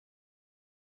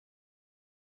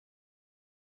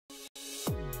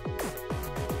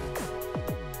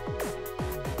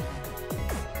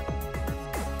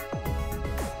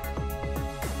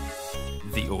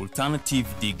alternative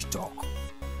dig talk.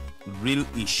 Real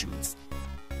issues,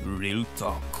 real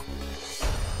talk.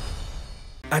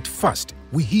 At first,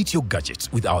 we hit your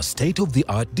gadgets with our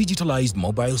state-of-the-art digitalized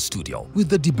mobile studio with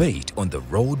the debate on the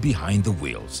road behind the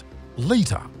wheels.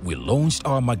 Later, we launched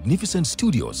our magnificent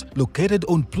studios located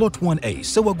on Plot 1A,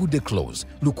 Sewagude Close,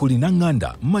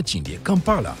 Lukulinanganda, Machindye,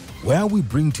 Kampala, where we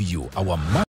bring to you our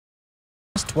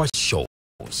must-watch shows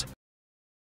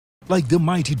like The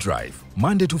Mighty Drive,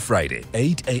 Monday to Friday,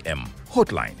 8 a.m.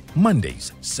 Hotline,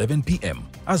 Mondays, 7 p.m.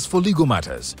 As for legal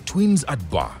matters, Twins at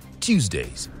Bar,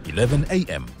 Tuesdays, 11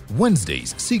 a.m.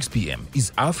 Wednesdays, 6 p.m.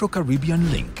 is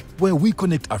Afro-Caribbean Link, where we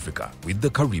connect Africa with the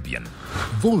Caribbean.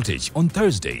 Voltage on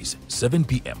Thursdays, 7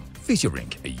 p.m.,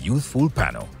 featuring a youthful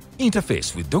panel.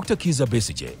 Interface with Dr. Kiza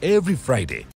Besije every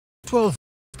Friday, 12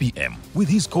 p.m. with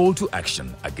his call to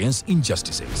action against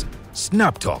injustices.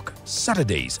 Snap Talk,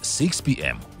 Saturdays, 6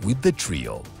 p.m. with the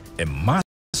trio. A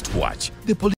must-watch,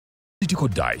 The Political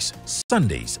Dice,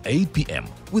 Sundays, 8 p.m.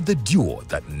 with the duo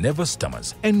that never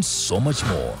stammers, and so much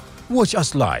more. Watch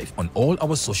us live on all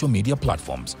our social media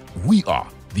platforms. We are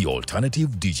the Alternative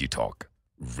Digitalk.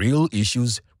 Real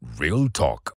issues, real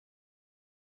talk.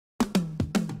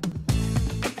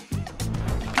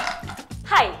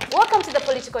 Hi, welcome to the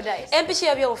Political Dice.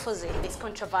 It's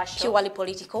controversial, purely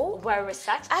political, well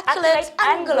researched, accurate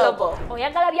and global.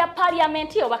 Oyagala bya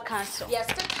parliament oba council. Yes,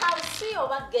 state house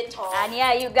oba ghetto. Ani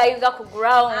ayuga ku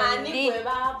ground. Ani bwe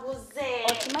babuze.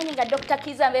 Okimanyi nga Dr.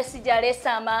 Kiza Besije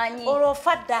alesa amaanyi.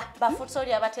 Olwofadda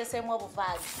bafutoli abateesemu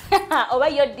obuvaazi. Oba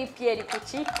yo DP eri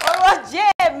kuki?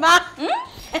 Olwojema.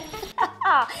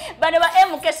 Bano ba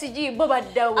MKCG bo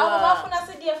baddawa. Abo bafuna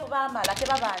CDF baamala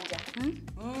tebabanja.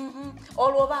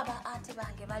 Olwo baba ate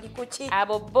bange bali kuki?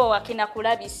 Abo bo akina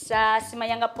kulabisa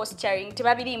simayanga posturing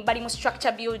tebabiri bali mu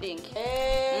structure building.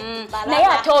 Naye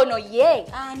ate ono ye.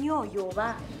 Ani oyo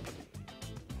oba?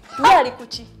 Ye ali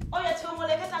kuki? Oyo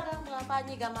kyomuleketa gamba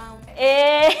ampanyiga mawu.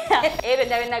 Ebe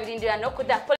na birindira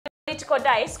nokuda Political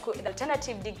Dice ku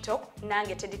Alternative Dig Talk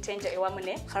nange Teddy Teangel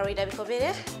ewamune Farida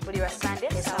Bikobere buli wa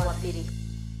Sunday sawa 2.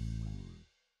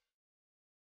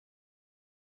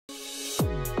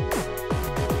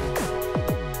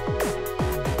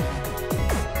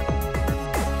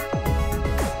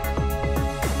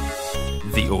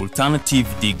 The Alternative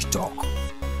Dig Talk.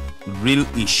 Real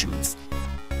issues,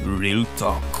 real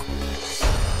talk.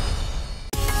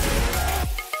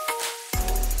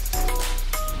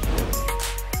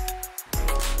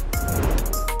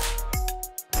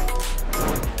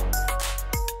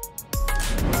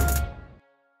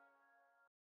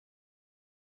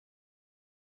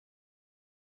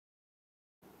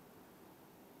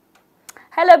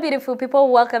 Hello beautiful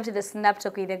people, welcome to the Snap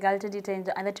Talk with the girl Teddy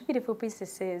Teangel and the two beautiful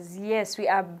princesses. Yes, we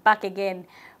are back again,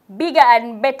 bigger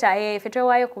and better.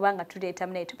 Today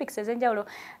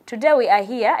we are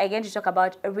here again to talk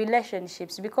about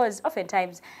relationships, because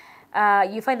oftentimes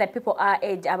you find that people our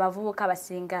age abavubuka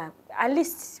basinga at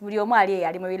least buli omu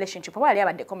ali mu relationship oba ali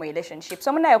abaddeko mu relationship.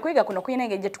 So munayo kuyiga kuno kuyina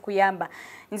engeri gye tukuyamba.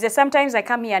 Nze sometimes I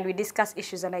come here and we discuss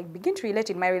issues and I begin to relate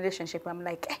in my relationship. I'm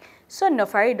like, so no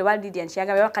Farida oba Lilian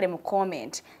kiyagala bakale mu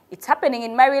comment. It's happening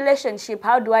in my relationship.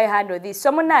 How do I handle this?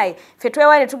 So munayo ffe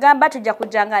twewaane tugamba tujja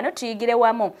kujjangano tuyigire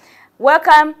wamu.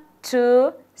 Welcome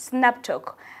to Snap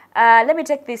Talk. Let me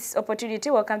take this opportunity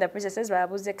to welcome the princesses,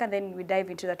 and then we dive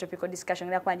into the topical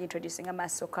discussion. I'm introducing a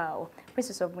Masokao.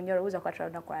 Princess of Munyoro, who's a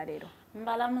quadrana quadro.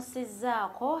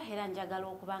 Mbalamusizako, era njagala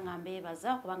okubanga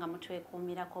mbeebaza kubanga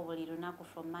mutwekuumirako buli lunaku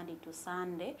from Monday to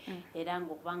Sunday, era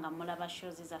ng'okubanga mulaba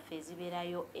shows zaffe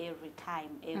ezibeerayo every time,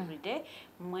 every day.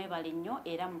 Mwebale nnyo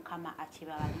era Mukama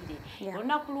akibabalire.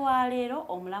 Olunaku lwa leero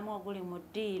omulamu oguli mu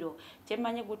ddiiro.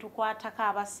 Kyemmanyi gutukwatako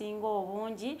abasinga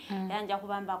obungi, era nja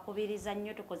kuba mbakubiriza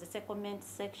nnyo tukozese comment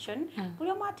section.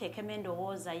 Buli omu ateekemu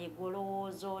endowooza ye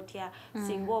gw'olowooza otya,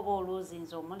 singa oba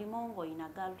olw'ozinze omulimu ng'olina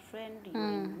girlfriend,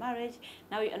 you're in marriage.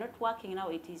 Now you are not working, now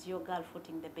it is your girl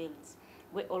footing the bills.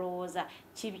 We olowooza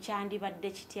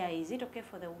kyandibadde kitya? Is it okay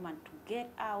for the woman to get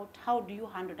out? How do you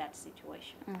handle that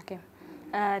situation? Okay.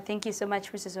 Thank you so much,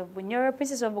 Princess of Bunyoro.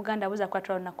 Princess of Buganda, who's a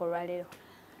quattro na koralero?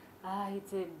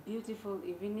 It's a beautiful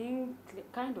evening,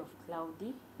 kind of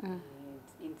cloudy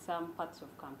in some parts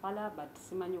of Kampala, but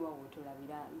simanyi wa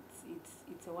wotulabira.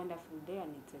 It's a wonderful day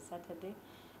and it's a Saturday.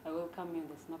 I welcome you on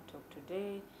the Snap Talk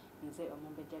today. Nze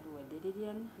omumbeja Luwedde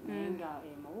Lilian nga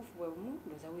mawufu bwebumu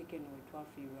ndoza weekend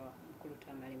wetwafiirwa mukulu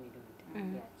tamale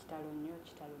midonde kitalo nnyo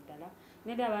kitalo ddala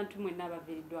nedda abantu mwenna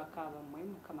abaviiriddwako abammwe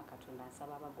Mukama Katonda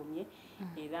asaba abagumye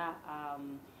era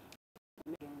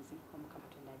Mukama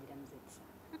Katonda agiramuze ekisa.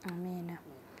 Amina.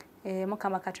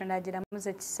 Mukama Katonda agiramuze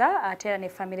ekisa ate era ne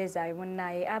family zaabwe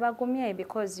munnaye abagumye,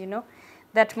 because you know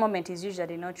that moment is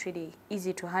usually not really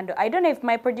easy to handle. I don't know if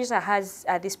my producer has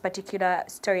this particular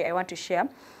story I want to share,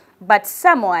 but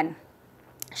someone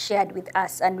shared with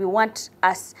us, and we want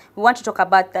to talk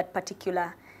about that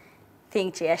particular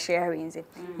thing che sharing.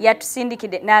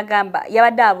 Yatusindikide nagamba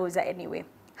yabadabuza anyway.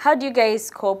 How do you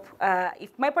guys cope?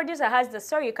 If my producer has the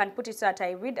story, you can put it so that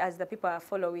I read as the people are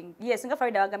following. Yes, Singa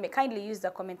Farida wagambe, kindly use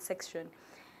the comment section.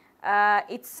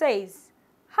 It says,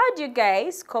 how do you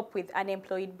guys cope with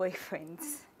unemployed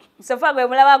boyfriends? So far,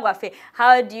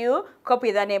 how do you cope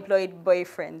with unemployed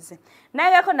boyfriends?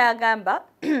 Nagako nagamba,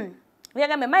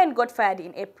 mine got fired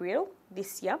in April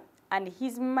this year, and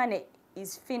his money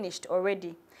is finished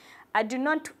already. I do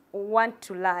not want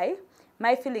to lie.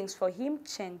 My feelings for him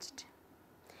changed.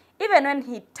 Even when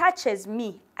he touches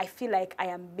me, I feel like I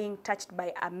am being touched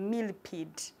by a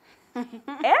millipede.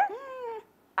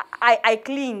 I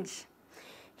cringe.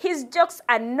 His jokes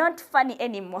are not funny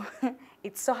anymore.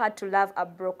 It's so hard to love a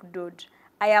broke dude.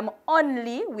 I am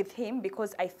only with him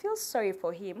because I feel sorry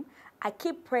for him. I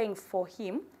keep praying for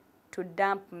him to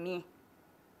dump me.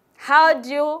 How do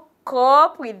you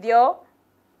cope with your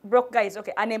broke guys?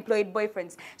 Okay, unemployed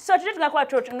boyfriends. So today tungakuwa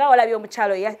nga walabi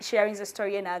omuchalo ya sharing the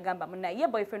story ena agamba muna ye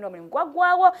boyfriend omulimu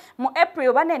Gugwaawo mu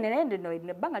April banene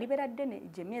no banga libera dene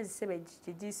jemyezi 7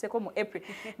 jiseko mu April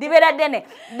libera dene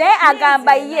ne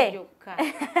agamba ye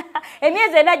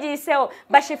emyezi ena jiseo,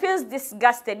 but she feels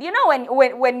disgusted. You know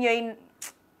when you're in,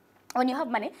 when you have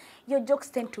money, your jokes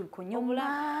tend to kunyuma.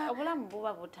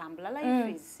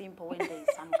 Life is simple when there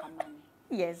is some money.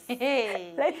 Yes.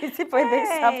 Life is simple when there is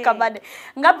some command.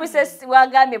 Nga Princess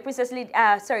wagambi,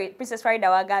 Princess Farida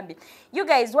wagambi. You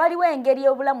guys, waliwo engeri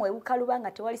obulamu ebukaluba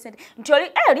nga tewali sente. Nti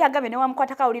oli agambe ne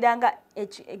wamukwataka oliranga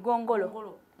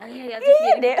egongolo.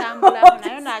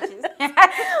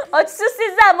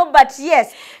 Otsusizaamu, but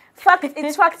yes.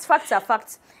 Facts are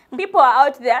facts. People are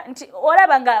out there.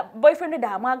 Olabanga boyfriend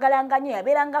da amwagalanga nnyo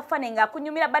yabeeranga fane nga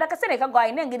kunyumira barakasene kago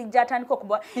ayina engeri gyatandika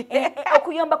okuba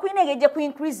okuyomba kuyina engeri ku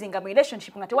increasing mu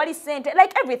relationship nga tewali sente,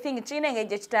 like everything kiyina engeri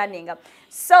gyekitandinga.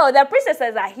 So the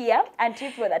princesses are here, and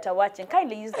people that are watching,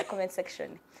 kindly use the comment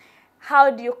section.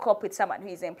 How do you cope with someone who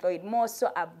is employed, more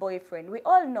so a boyfriend? We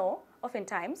all know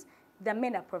oftentimes the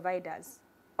men are providers.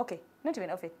 Okay, not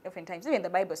even oftentimes. Even the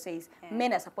Bible says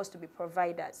men are supposed to be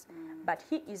providers, but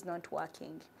he is not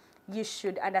working. You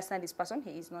should understand this person.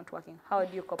 He is not working. How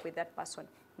do you cope with that person?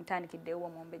 Ntandikidde wo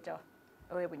mombeja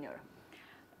owebunyoro.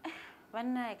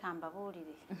 Banna ekamba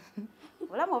bulire.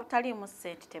 Olamu obutali mu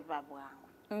sente tebabwangu.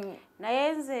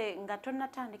 Naye nze nga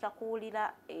tonnatandika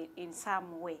kuwulira in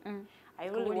some way. I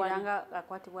really want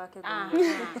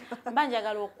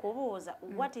Banjagala okubuuza,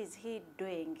 what is he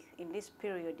doing in this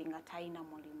period in Ataina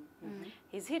Mulimu?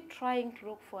 Is he trying to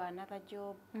look for another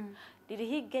job? Did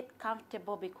he get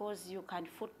comfortable because you can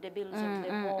foot the bills of the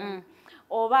home?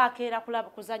 Oba akeera kulaba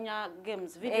kuzanya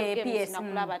games, video games na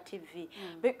kulaba TV.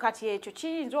 Kati ekyo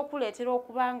kiyinza okuleetera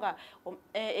okubanga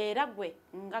era gwe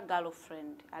nga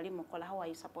girlfriend ali mukola, how are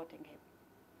you supporting him?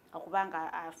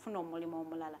 Okubanga afuna omulimu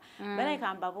omulala. Bana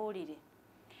ikambabuulire.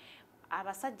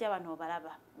 Abasajja bano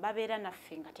balaba babeera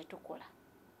naffe nga tetukola.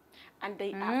 And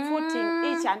they are footing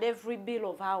each and every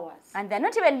bill of ours. And they're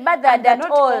not even bothered at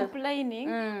all. They're not complaining,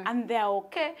 and they're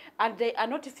okay, and they are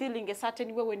not feeling a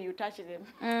certain way when you touch them.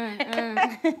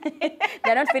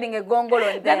 They're not feeling a gongolo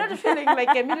on them. They're not feeling like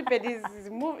a millipede is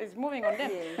moving on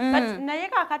them. But naye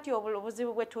kakati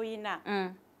obuzibu bwe tuyina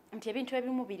nti ebintu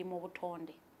ebimu biri mu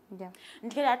butonde.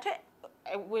 Nti ate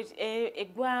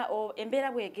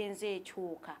embeera bwegenze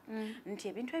ekyuka nti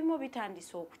ebintu ebimu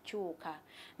bitandise okukyuka,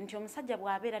 nti omusajja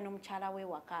bw'abeera n'omukyala we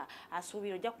waka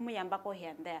asuubira ojja kumuyambako here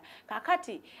and there.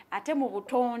 Kakati ate mu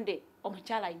butonde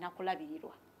omukyala alina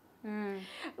kulabirirwa.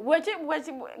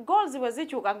 Goals bwe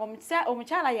zikyuka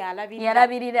ng'omukyala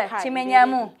yalabirira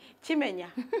kimenyamu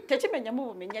tekimenyamu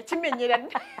bumenya kimenyera.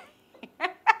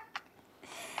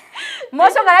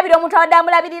 Moso galabira omuntu awadde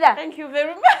amulabirira. Thank you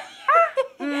very much.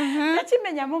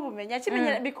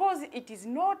 Because it is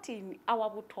not in our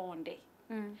butonde.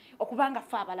 Okubanga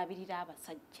fa abalabirira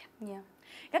abasajja.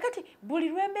 Kakati buli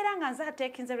lwembeera nga nze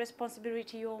atekinze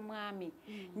responsibility y'omwami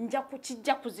nja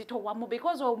kukijja kuzitowamu,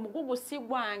 because omugugu si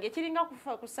gwange kiringa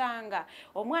kufa kusanga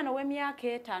omwana ow'emyaka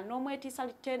 5 n'omwetiisa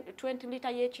 20 lita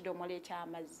y'ekidomola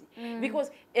eky'amazzi,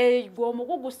 because gwe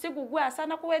omugugu si gugwe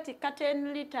asaana kuweetikka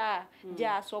 10 lita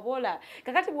gy'asobola.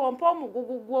 Kakati bw'ompa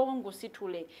omugugu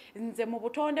gw'ongusitule nze mu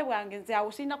butonde bwange nze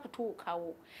awo sirina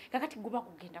kutuukawo, kakati guba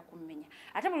kugenda kummenya.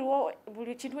 Ate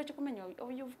buli kintu ekikumenya,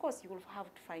 of course you will have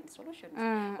to find solutions.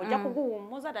 Ojja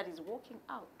kuguwummuza that is working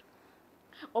out.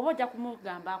 oba ojja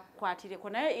kumugamba akukwatireko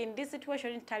naye in this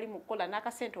situation tali mukola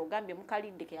n'akasente ogambye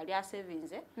mukalidde ke yali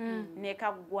asevinze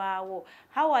nekagwaawo.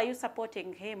 How are you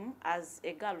supporting him as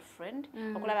a girlfriend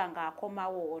okulaba nga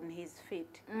akomawo on his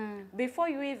feet before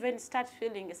you even start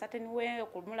feeling a certain way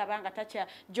okumulaba nga tacha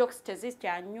jokes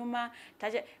tezikyanyuma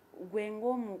tacha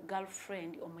gwengo mu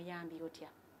girlfriend omuyambi otya?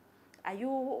 Are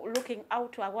you looking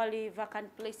out to our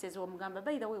vacant places or mugamba?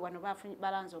 By the way, one of our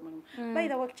balance omulimu. By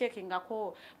the way, checking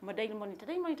ako daily monitor.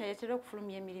 Daily monitor yetero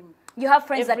kufulumya emirimu. You have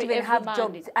friends that even have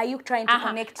jobs. Are you trying to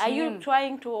connect him? Are you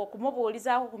trying to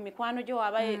kumubuulizaako ku mikwano gyo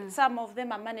abaye? Some of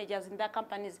them are managers in their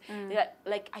companies.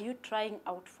 Like, are you trying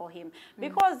out for him?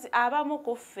 Because abamu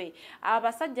kuffe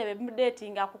abasajja be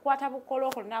dating akukwata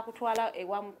bukoloko nakutwala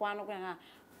ewa mukwano gwe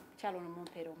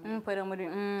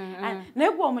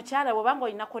negwo omukyala bwobanga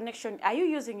olina connection, are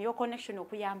you using your connection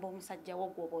okuyamba omusajja wo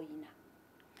gwoba oyina?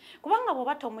 Kubanga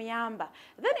bwoba tomuyamba,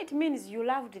 then it means you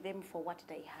loved them for what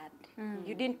they had.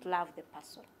 You didn't love the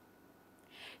person.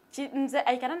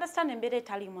 I can understand embeera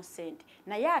etalimu sente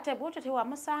naye ate bwotyo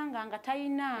tewamusanga nga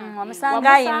talina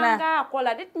wamusanga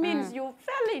akola. That means you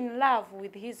fell in love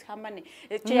with his harmony.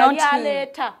 Kyeyali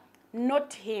aleeta,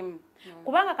 not him.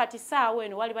 Kubanga kati saawe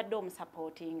eno wali badde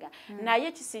omusupportinga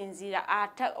naye kisinzira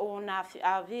ata ona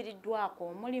aviiriddwako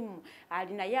omulimu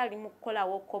ali naye ali mu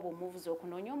kukolawo ko bumuvuzi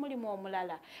okunoonya omulimu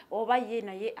omulala oba ye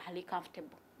naye ali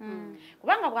comfortable.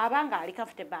 Kubanga bw'abanga ali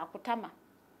comfortable akutama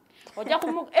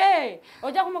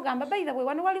ojja kumugamba by the way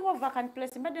wano waliwo vacant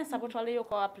place mbadde nsabotwaleyo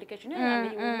ko application and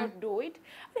he will not do it.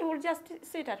 He will just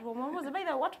sit at home omubuuze by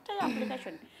the way what to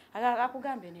application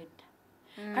akugambe nedda.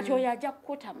 Kati oyo ajja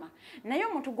kukutama naye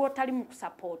omuntu gw'otali mu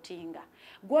kusupportinga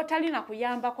gw'otali na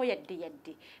kuyambako yadde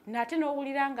nate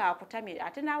n'owulira nga akutamira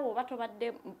ate naawe oba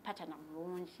tobadde patana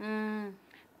mulungi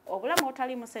obulamu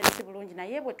otali mu sensi bulungi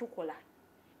naye bwe tukola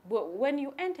when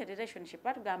you enter a relationship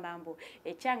batugamba mbu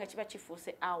ekyanga kiba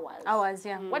kifuuse hours.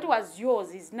 What was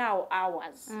yours is now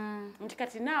hours. Nti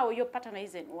kati now your partner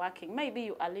isn't working, maybe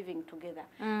you are living together.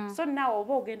 So now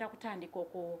oba ogenda kutandika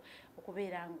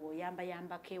okubeera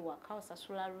ng'oyamba ewaka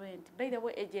osasula rent. By the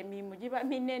way emirimu giba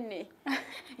minene.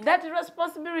 That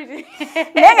responsibility.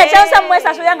 Naye ng'ekyamusa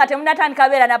mwesasula nga temunatandika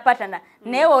beera na partner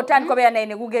naye otandika obeera naye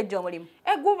ne gugejja omulimu.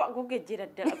 Gugejjera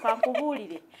ddala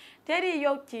kankubuulire.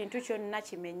 Teriyo kintu kyonna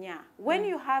kimenya. When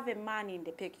you have a man in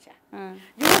the picture,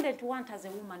 you wouldn't want as a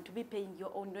woman to be paying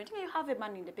your own rent. You have a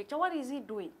man in the picture, what is he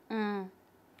doing?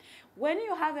 When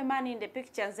you have a man in the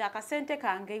picture, akasente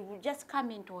kange will just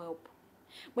come in to help.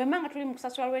 When manga tuli mu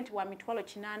kusasula rent wa mitwalo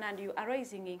 8 and you are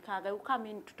raising in kaga, you come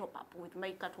in to top up with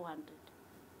my 200.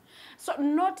 So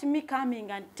not me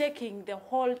coming and taking the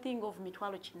whole thing of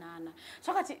mitwalo 8.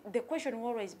 So the question will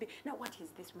always be, now what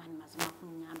is this man mazima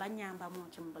kunyamba nyamba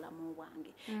moche mbulamu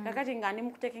wange. Kakati ngani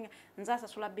mukutekinga nzasa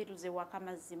sula bills ewaka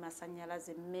mazima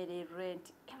sanyalaze mmere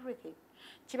rent everything.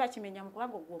 Kiba kimenya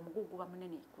mukubanga gwo mugugu ba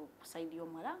munene kusaidi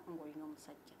yomala ngolino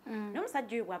omusajja.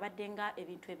 N'omusajja oyo bwabadde nga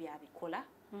ebintu ebyabikola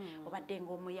obadde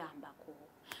nga omuyambako.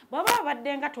 Bwaba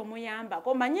abadde nga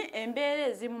tomuyambako manyi embeera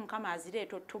ezimu Mukama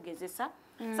azireeta otugezesa.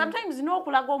 Sometimes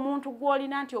n'okulaga omuntu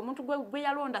gw'olina nti omuntu gwe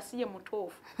yalonda si ye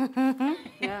mutuufu.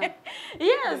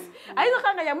 Yes, ayinza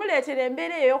kanga yamuleetera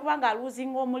embeera eyo y'okubanga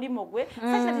aluzinga omulimu gwe such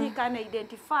that he can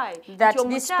identify that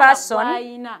this person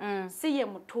ayina si ye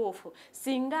mutuufu.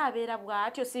 Singa abeera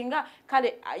bw'atyo singa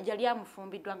kale yali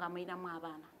amufumbiddwa nga amuyinamu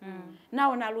abaana.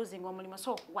 Now na losing omulimu,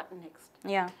 so what next?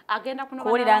 Agenda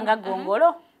kuwulira nga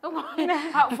gongolo.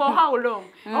 For how long?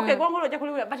 Okay, gongolo ojja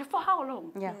kuliwulira, but for how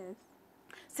long?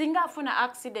 Singa afuna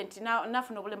accident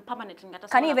nafuna obulemu permanent ngata.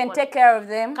 Can you even take care of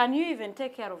them? Can you even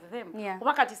take care of them?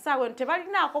 Kuba kati sawe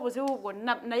tebalinaako obuzibu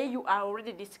bwonna naye you are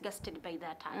already disgusted by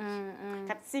that time.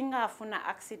 Kati singa afuna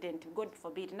accident, God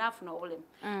forbid, nafuna obulemu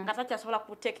ngata kyasobola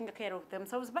ku taking care of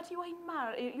themselves, but you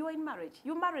are in marriage.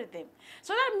 You married them.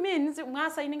 So that means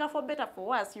mwasigning for better for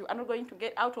worse, you are not going to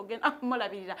get out again.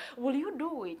 Will you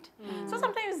do it? So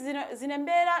sometimes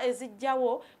zinembeera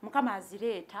ezijjawo Mukama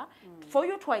azireeta for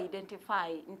you to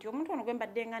identify nti omuntu ono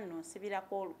gwembadde nga nno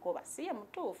nsibirako olukoba si ye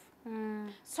mutuufu.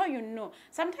 So you know,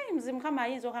 sometimes Mukama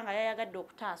ayinza okanga yayagadde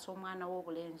okutaasa omwana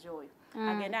w'obulenzi oyo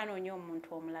agenda anoonya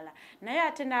omuntu omulala naye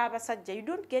ate n'abasajja you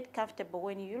don't get comfortable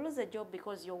when you lose a job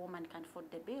because your woman can afford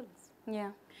the bills.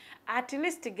 At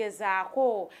least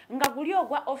gezaako nga guli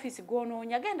ogwa office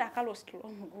gw'onoonya genda akalositula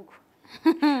omugugu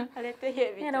aleeteyo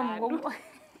ebitaano.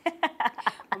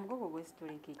 Omugogo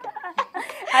gwesitulikika.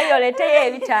 ayo leteye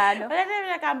ebitano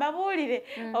oletebera kambabuulire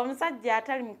omusajja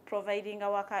atali mu providing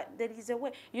waka there is a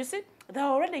way you see they're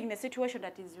already in a situation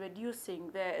that is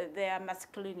reducing their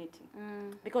masculinity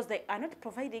because they are not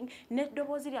providing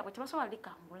n'eddoboozi lyabwe tebasobola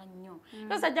likangula nnyo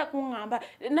tosajja kuŋŋamba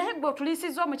naye gwe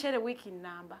otulisiza omuceere wiiki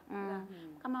nnamba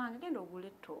kama wange genda ogula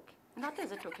ettooke ng'ate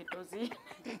ez'ettooke tozina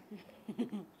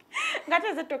ng'ate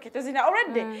ez'ettooke tozina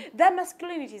already their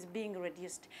masculinity is being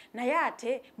reduced naye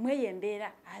ate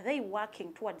mweyembeera are they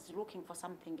working towards looking for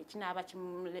something ekinaaba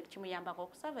kimuyambako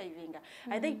okusurvivinga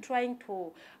are they trying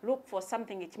to look for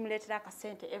something ekimuleetera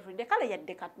akasente everyday kale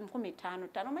yadde ka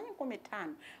 15 omanyi 15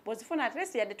 bw'ozifuna at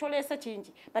least yadde toleese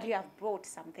kingi but you have brought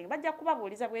something bajja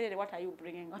kubabuuliza bwerere what are you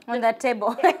bringing on the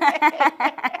table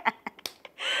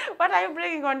what are you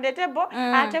bringing on the table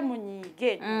ate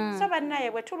munyiige so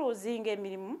bannaye bwe tuluuzinga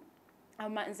emirimu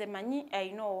nze manyi I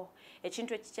know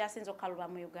ekintu ekikyasinza okaluba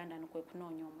mu Uganda nkwe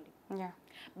kunoonya omulimu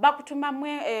bakutumamu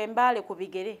embaale ku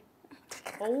bigere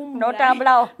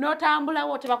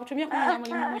notambulawo tebakutumye kunoonya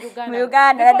mulimu mu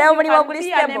Uganda naddala omulimu oguli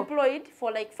stable unemployed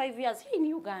for like 5 years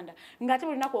in Uganda ng'ate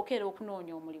bulinaku okeera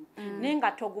okunoonya omulimu naye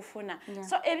nga togufuna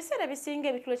so ebiseera bisinga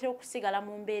ebituleetera okusigala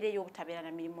mu mbeera ey'obutabeera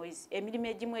na mirimu emirimu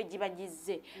egimu egiba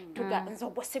gizze nze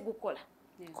ogwo sigukola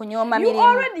kunyoma you mirimu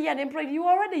already unemployed you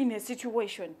already in a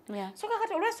situation so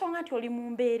kakati olw'ensonga nti oli mu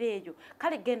mbeera eyo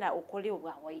kale genda okole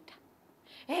obwawaita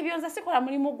ebyo nze sikola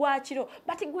mulimu gwa kiro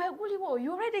but gwe guliwo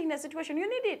you already in a situation you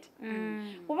need it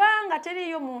kubanga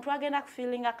teriyo muntu agenda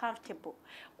feeling comfortable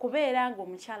kubeera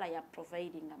ng'omukyala ya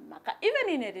providing amaka even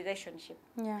in a relationship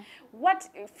what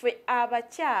if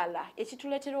abakyala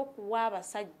ekituleetera okuwa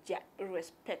abasajja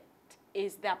respect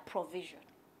is their provision.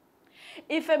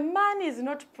 If a man is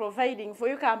not providing for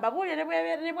you, if they're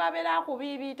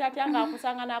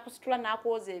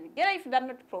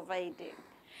not providing,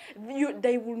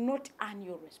 they will not earn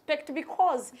your respect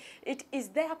because it is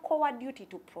their core duty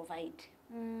to provide.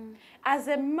 As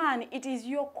a man, it is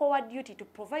your core duty to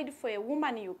provide for a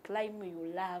woman you claim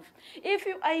you love. If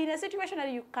you are in a situation that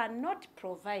you cannot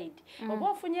provide,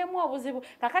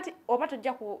 kakati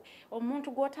obatojja ku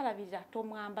omuntu gwotalabirira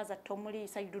tomwambaza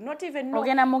tomulisa you do not even know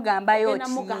ogenda mugamba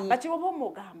yoti but obo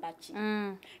mugamba ki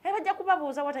ebajja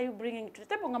kubabuuza what are you bringing to the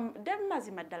table nga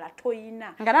mazima ddala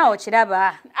toyina nga nawo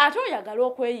kiraba ate oyagala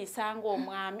okweyisa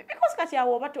ng'omwami because kati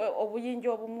awo oba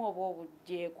obuyinja obumu oba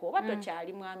obugjeeko oba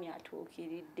tokyali mwami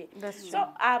atuukiridde so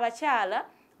abakyala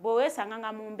bwewesanga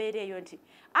nga mu mbeera eyo nti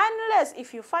unless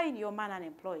if you find your man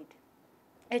unemployed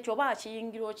ekyo oba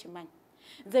akiyingira okimanyi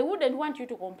they wouldn't want you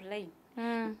to complain.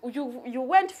 You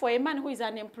went for a man who is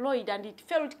unemployed and it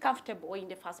felt comfortable in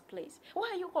the first place.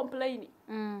 Why are you complaining?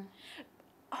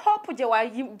 Hope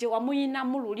je wamuyina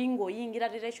mululi ng'oyingira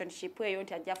relationship eyo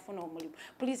nti ajja funa omulimu.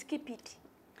 Please keep it.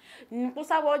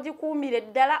 Nkusaba ogikuumire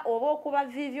ddala oba okuba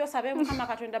vivi osabe Mukama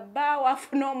Katonda bbaawo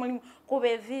afuna omulimu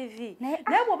kube vivi.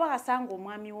 Naye bw'oba kasanga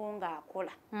omwami wo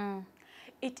ng'akola.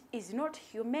 It is not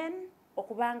human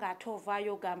okubanga ate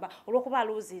ovaayo gamba olw'okuba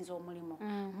aluuzinze omulimu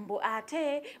mbu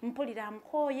ate mpulira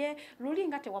mukooye luli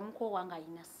nga tewamukoowa nga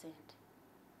alina ssente.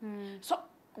 So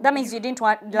that means you didn't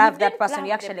love that person,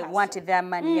 you actually wanted their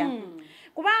money.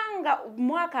 Kubanga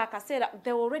mwaka akaseera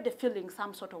they were already feeling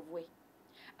some sort of way.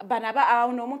 Banaba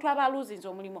ono omuntu aba aluuzinze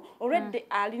omulimu already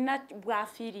alina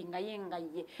bw'afiiringa ye nga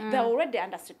ye they are already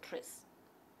under stress.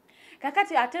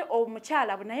 Kakati ate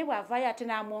omukyala naye bw'avaayo ate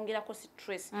n'amwongerako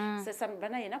stress.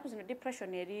 Banaye ennaku zino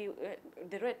depression eri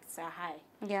the rates are high.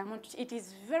 It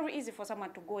is very easy for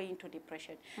someone to go into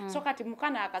depression. So kati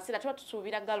mukana akaseera tuba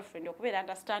tusuubira girlfriend okubeera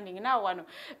understanding. Now wano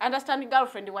understanding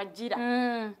girlfriend wajjira.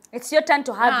 It's your turn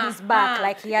to have his back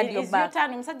like he had your back. It's your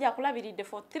turn. Omusajja akulabiridde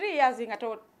for 3 years nga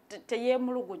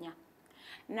teyeemulugunya.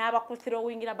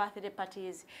 N'abakuthirowingira birthday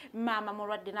parties. Mama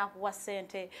mulwadde n'akuwa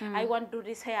ssente. I want to do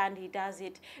this here and he does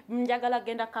it. Njagala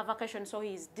genda ka vacation so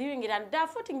he's doing it and they're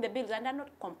footing the bills and they're not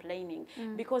complaining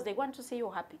because they want to see you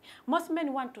happy. Most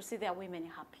men want to see their women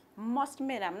happy. Most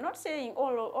men, I'm not saying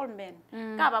all men.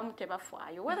 Kaba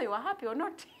mutebafwayo whether you are happy or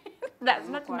not. That's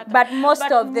not matter. But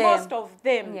most of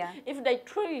them, if they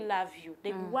truly love you,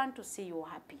 they want to see you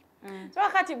happy. So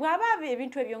kati bw'aba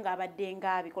ebintu ebyo ng'abadde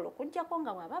ng'abikola okuggyako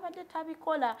nga bw'aba abadde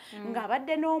tabikola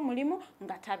ng'abadde n'omulimu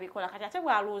nga tabikola kati ate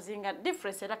bw'aluuzinga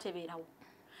difference era tebeerawo.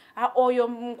 Oyo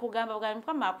nkugamba bwa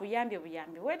Mukama akuyambye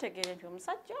buyambi weetegere nti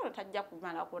omusajja ono tajja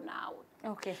kumalako naawe.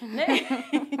 Okay.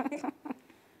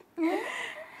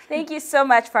 Thank you so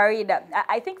much, Farida.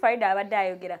 I think Farida abadde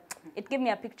ayogera. It gave me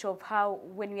a picture of how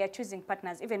when we are choosing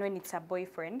partners, even when it's a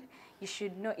boyfriend, you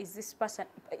should know is this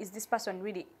person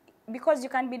really, because you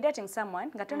can be dating someone,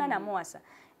 gatona na muwasa,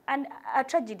 And a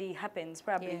tragedy happens,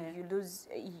 probably you lose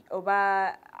over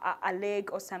a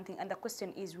leg or something, and the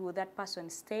question is, will that person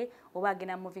stay, or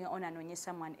again moving on and on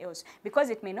someone else? Because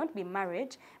it may not be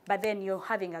marriage, but then you're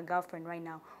having a girlfriend right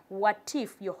now. What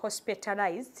if you're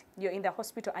hospitalized, you're in the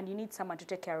hospital, and you need someone to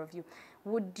take care of you?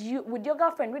 Would your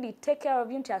girlfriend really take care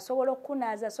of you nti asobola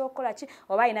okunaza sokola chi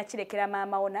oba ina kirekera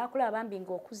mama ona akula bambi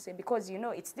ngokuze? Because you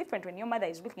know it's different when your mother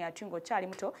is looking at you ngochali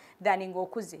muto than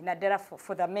ngokuze na dera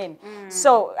for the men.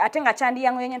 So I think achandi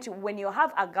yango yenye when you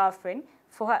have a girlfriend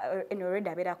for her in already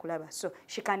abera kulaba, so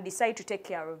she can decide to take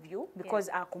care of you because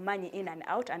akumanyi in and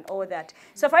out and all that.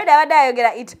 So Farida wada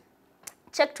ayogera it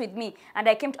checked with me, and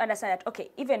I came to understand that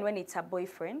okay, even when it's a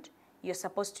boyfriend, you're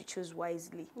supposed to choose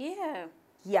wisely.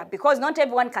 Yeah, because not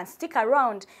everyone can stick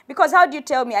around. Because how do you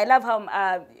tell me? I love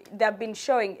how they've been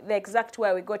showing the exact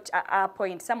way we got our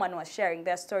point. Someone was sharing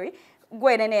their story.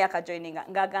 Gwenene yakajoininga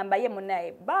ngagamba ye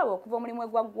munaye bawo kuva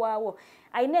Omulimu Gugwaawo.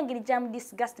 I know jam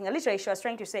disgusting. Literally, she was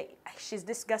trying to say she's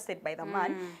disgusted by the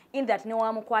man in that no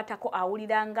amukwatako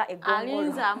awuliranga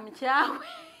egongolo.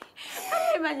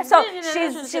 So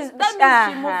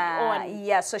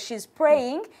so she's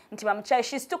praying nti bamuchaye,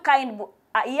 she's too kind.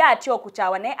 Ati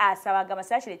okuchawa ne asabaga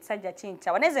masashire tsajja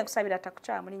chincha waneze kusabira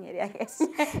takuchawa muri nyeri yes.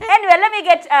 Anyway, let me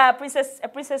get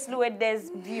Princess Luwedde's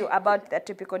view about the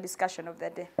typical discussion of the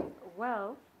day.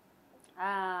 Well,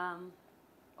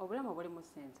 obulamu buli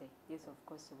musense, yes, of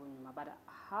course, but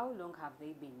how long have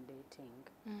they been dating?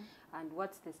 And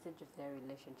what's the stage of their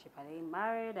relationship? Are they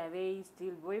married? Are they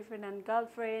still boyfriend and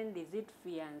girlfriend? Is it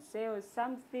fiancé or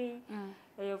something?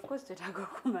 Of course,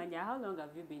 how long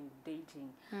have you been dating?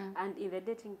 And in the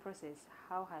dating process,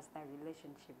 how has the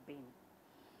relationship been?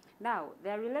 Now,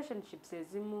 their relationship says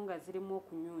zimunga zirimo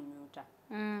kunyunyuta.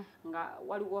 Nga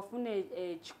wali wafune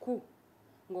chiku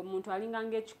ngomuntu alinga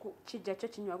ngechiku kijja kyo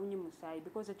kinywa bunyi musayi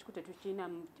because echiku tetukina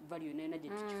value nene gye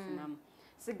tukifunamu.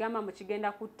 Sigamba mu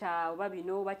kigenda kutta oba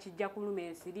bino oba kijja kuluma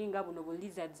ensiringa buno bu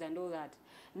lizards and all that.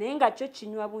 Naye nga kyo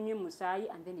kinywa bunyi musayi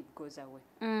and then it goes away.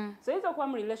 So izo kwa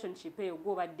mu relationship eyo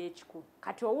gwo badde echiku.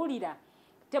 Kati owulira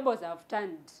tables have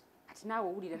turned. Ati nawe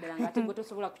owulira ddala nga ate gwe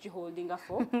tosobola kukiholdinga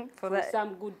for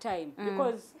some good time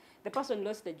because the person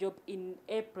lost the job in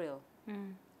April.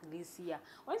 This year.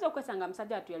 Waiza okwesanga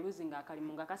musajja atu ya losing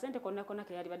akalimu nga kasente konna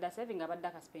ke yali badda saving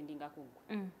abadda ka spending akugwa.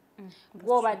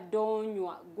 Go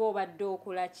badonywa, go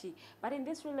badokola chi. But in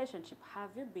this relationship,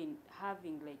 have you been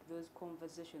having like those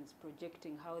conversations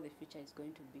projecting how the future is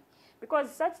going to be? Because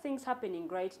such things happening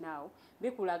right now,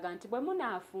 bikulaga nti bwe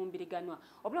muna afumbiriganwa,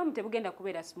 obulamu tebugenda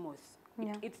kubeera smooth.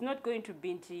 It's not going to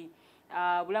be nti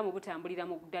bulamu butambulira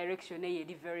mu direction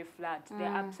eri very flat. There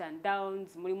are ups and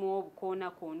downs, mulimu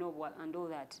obukona kono and all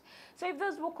that. So if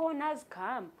those corners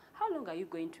come, how long are you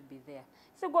going to be there?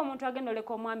 So go omuntu agenda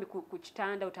oleka omwami ku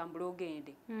kitanda otambula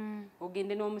ogende.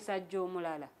 Ogende n'omusajja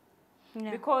omulala.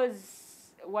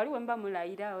 Because waliwo mba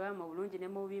mulayira oba mu bulungi ne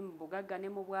mu bubi mu bugagga ne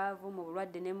mu bwavu mu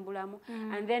bulwadde ne mu bulamu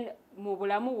and then mu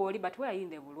bulamu woli but where are you in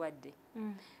the bulwadde?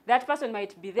 That person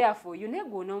might be there for you ne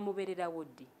go n'omubeerera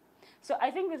woddi. So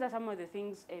I think these are some of the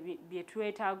things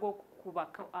byetwetaaga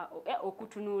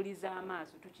okutunuuliza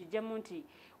amaaso tukijjemu nti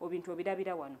obintu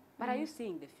obirabira wano. But are you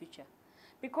seeing the future?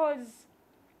 Because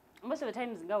most of the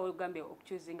times nga ogambye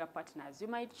choosing partners, you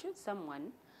might choose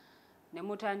someone ne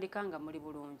mutandika nga muli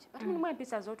bulungi. But mulimu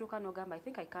empisa z'otuuka n'ogamba I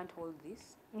think I can't hold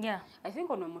this. I think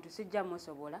ono omuntu sijja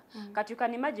musobola. Kati you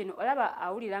can imagine olaba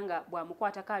awulira nga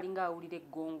bwamukwatako alinga awulira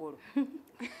eggongolo.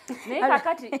 Naye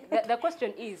kakati the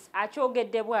question is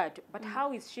akyogedde bw'atyo, but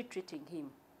how is she treating him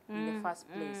in the first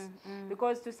place?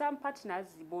 Because to some partners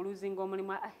bw'oluzinga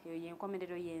omulimu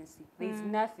y'enkomerero y'ensi. There is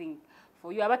nothing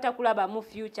for you abatakulaba mu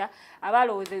future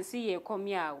abalowooza ensi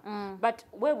yeekomyawo. But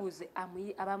weebuuze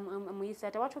amuyisa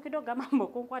ate watuukidde ogamba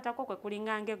okunkwatako kwe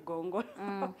kulinga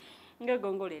ng'eggongolo.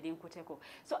 Ng'eggongolo erinkuteko.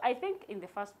 So I think in the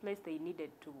first place they needed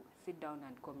to sit down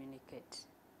and communicate.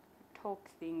 Talk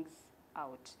things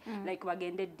out. Like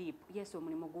bagende deep. Yes,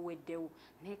 omulimu guweddewo.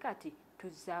 Naye kati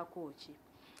tuzzaako ki?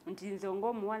 Nti nze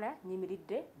ng'omuwala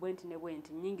nyimiridde bwenti ne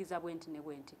bwenti, nyingiza bwenti ne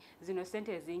bwenti. Zino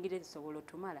sente eziyingire zisobola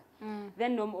otumala.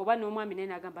 Then oba n'omwami naye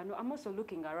n'agamba no, I'm also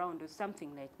looking around or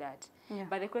something like that.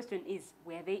 But the question is,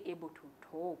 were they able to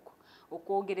talk?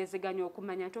 Okwogerezeganya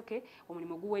okumanya nti okay,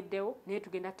 omulimu guweddewo naye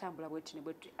tugenda tambula bweti ne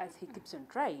bweti as he keeps on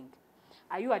trying.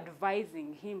 Are you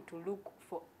advising him to look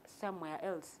for somewhere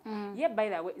else? By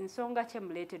the way, nsonga ki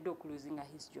emuleetedde okuluzinga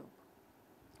his job?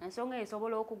 Ensonga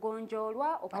esobola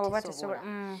okugonjoolwa oba tesobola.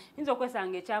 Nza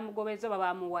okwesanga ekyamugobeza oba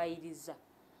bamuwayiriza.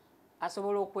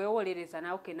 asobola okwewolereza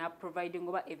nawe kena providing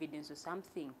over evidence or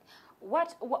something.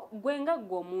 What gwenga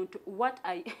go muntu what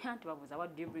I can't babuza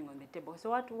what do you bring on the table?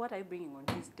 So what are you bringing on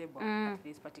this table at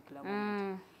this particular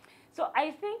moment? So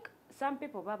I think some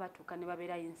people baba tukane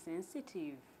babera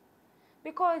insensitive.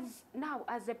 Because now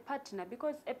as a partner,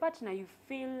 you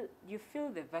feel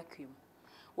the vacuum.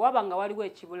 Wabanga waliwo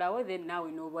ekibulawo then now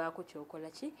we know bwako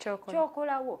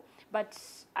kyokolawo. But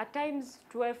at times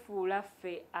twefuula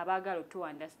ffe abagalo to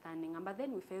understanding, but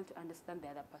then we fail to understand the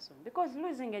other person. Because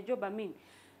losing a job, I mean,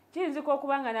 kiyinzika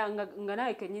okubanga nga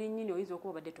nawe kennyini oyinza okuba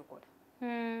obadde tokola.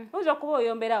 Oyinza okuba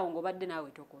oyomberawo ng'obadde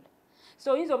naawe tokola.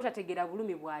 So oyinza obutategeera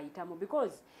bulumi bw'ayitamu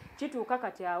because kituuka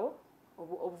kati awo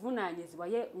obuvunaanyizibwa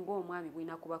ye ng'omwami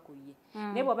bwina kuba ku ye.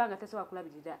 Naye bw'obanga tasobola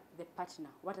kulabirira the partner,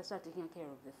 what tasobola taking care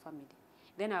of the family,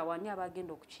 then awani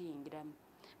abagenda okukiyingiramu.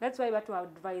 That's why batu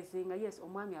advising, yes,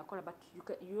 omwami akola, but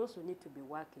you also need to be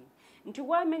working. Nti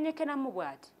wamenyekeramu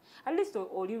bwati, at least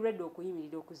oli ready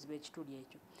okuyimirira okuziba ekituli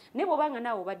ekyo. Naye bw'obanga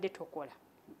naawe obadde tokola,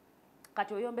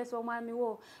 kati oyombesa omwami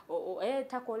wo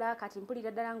takola kati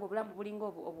mpulira ddala ng'obulamu bulinga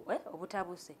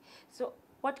obutabuse. So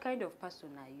what kind of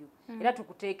person are you? Era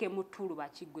tukuteeke mu ttulu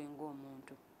bakiggwe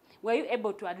ng'omuntu. Were you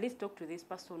able to at least talk to this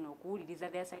person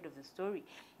okuwuliriza their side of the story?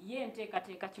 Ye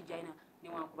nteekateeka kijaina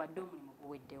newankubadde omulimu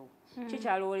guweddewo.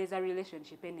 Kikyalowooleza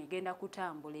relationship eno egenda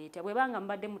kutambula etya. Bwebanga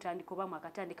mbadde mutandika oba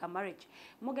mwakatandika marriage,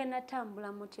 mugenda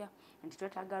tambula mutya nti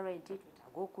twetaaga rent,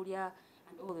 twetaaga okulya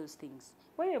and all those things.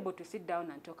 Were you able to sit down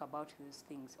and talk about those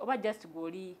things? Oba just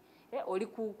goli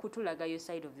kutulaga your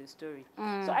side of the story.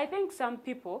 So I think some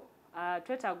people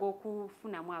twetaaga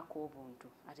okufunamu ak'obuntu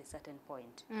at a certain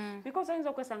point. Because oyinza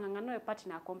okwesanga nga noyo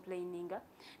partner complaininga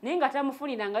naye nga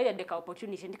tamufunira nga yadde ka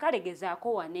opportunity nti kale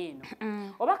gezaako waneeno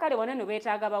oba kale waneeno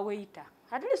beetaaga baweyita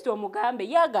at least omugambe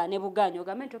yagaane bugaanyi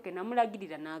ogambe nti okay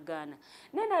namulagirira n'agaana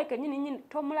naye naye kennyini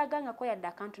tomulagangako yadde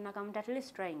akantu nakamuntu at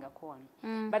least tryingako wano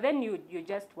but then you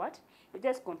just what? You're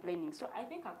just complaining. So I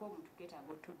think ak'obuntu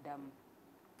keetaaga otuddamu.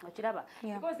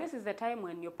 Because this is the time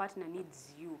when your partner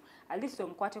needs you. At least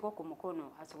omukwateko ku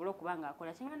mukono asobole okubanga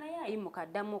akola kinga naye ayimuka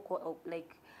addamu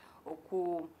like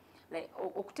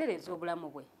okutereza obulamu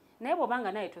bwe. Naye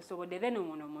bw'obanga naye tosobodde then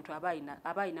omuntu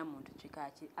aba ayina muntu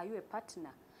kikaaki. Are you a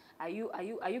partner? Are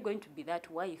you going to be that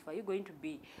wife? Are you going to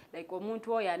be like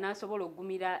omuntu oyo anaasobola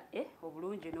okugumira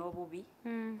obulungi n'obubi?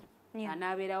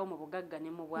 Anaabeerawo mu bugagga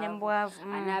ne mu bwavu.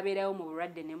 Anaabeerawo mu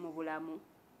bulwadde ne mu bulamu.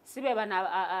 Sibe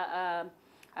bana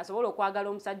asobola okwagala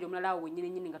omusajja omulala awo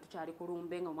wennyini nga tukyali ku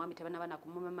lumbe nga omwami tebanaba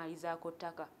kumumalizaako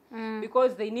ttaka.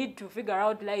 Because they need to figure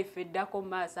out life eddako mu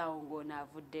maaso awo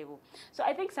ng'onaavuddebo. So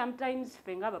I think sometimes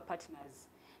ffe ng'aba partners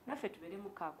naffe tubeeremu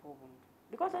kaak'obuntu.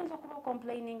 Because oyinza okuba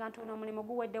complaining nti ono omulimu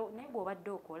guweddewo naye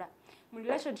bw'obadde okola mu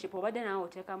relationship obadde naawe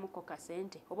oteekamuko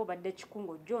kasente oba obadde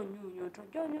kikungo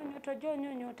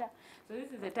gy'onyuunyuuta. So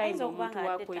this is the time omuntu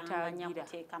wakwetaagira.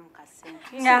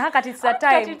 Kati it's the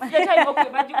time. Okay,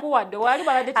 bagikuwadde wali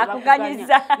babadde tebakuganya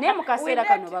naye mu kaseera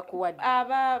kano bakuwadde.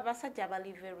 Basajja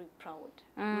bali very proud.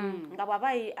 Nga bw'aba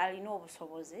alina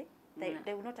obusobozi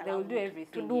they will not allow do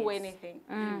everything to do anything.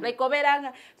 Like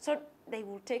oberanga, so they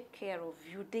will take care of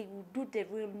you. They will do the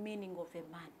real meaning of a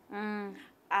man.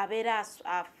 Abera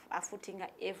footing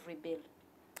every bill.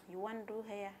 You want to do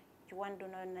hair, you want to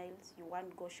do nails, you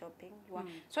want to go shopping, you want.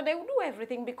 So they will do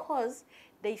everything because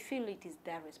they feel it is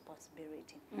their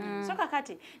responsibility. So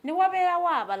kakati ni wabera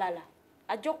wa abalala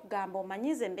ajja okugamba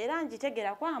omanyize embeera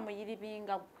ngitegera kwa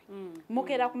muyiribinga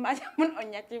mukera kumanya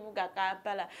munonya kibuga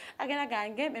Kampala agenda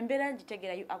gange embeera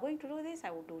ngitegera you are going to do this,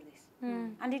 I will do this.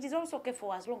 And it is also okay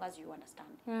for as long as you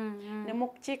understand. Ne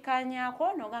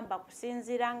mukikanyako nogamba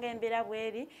kusinziranga embeera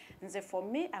bweri nze for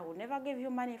me I will never give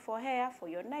you money for hair, for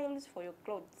your nails, for your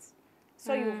clothes.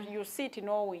 So you sit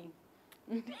knowing.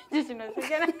 And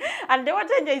the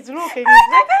water is looking.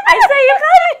 I say you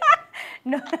can't.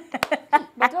 No.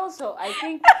 But also, I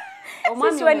think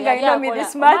Since when you know me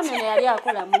this much?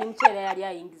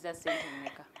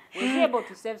 Was he able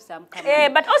to save some?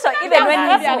 But also, even when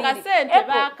he's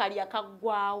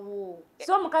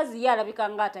so mukazi yalabika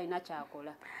ngata ina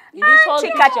chakola. In this whole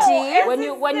picture,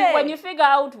 when you figure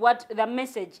out what the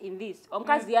message in this,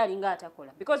 omukazi yali ngata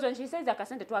kola. Because when she says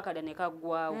akasente twakala ne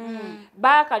kagwaawo,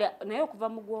 baakala naye okuva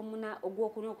mu gw'omuna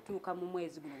ogw'okuna okutuuka mu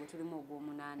mwezi guno gwe tulimu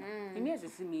ogw'omunaana. Emyezi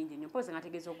si mingi nnyo, mpozi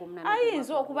ngategeeza ogw'omunaana.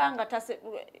 Ayinza okubanga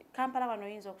Kampala wano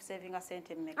oyinza okusavinga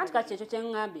sente mmeka. Anti kati ekyo kye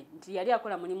ngambye nti yali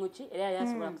akola mulimu ki era yali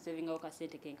asobola kusavinga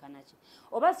okasente kenkanachi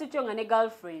oba sicho nga ne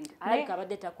girlfriend alika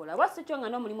abadde takola oba sicho nga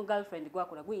n'omulimu girlfriend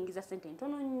gwakola guyingiza sente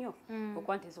ntono nnyo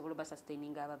okwanti esobola ba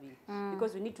sustaining ababiri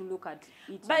because we need to look at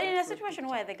it. But in a situation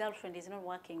where the girlfriend is not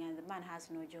working and the man has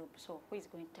no job, so who is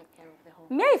going to take care of the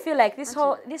home? Me, I feel like this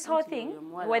whole thing,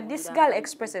 when this girl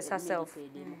expresses herself,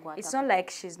 it's not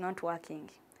like she's not working.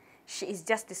 She is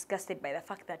just disgusted by the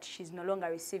fact that she's no longer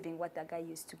receiving what the guy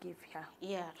used to give her.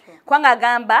 Yeah, true. Kwanga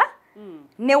gamba,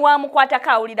 ne wamukwata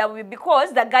kawulira bubi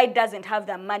because the guy doesn't have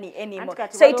the money anymore.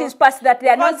 So it is past that they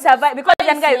are not surviving because the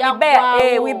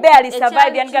guy we barely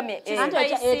survive.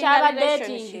 Ekyaba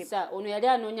dating sa ono yali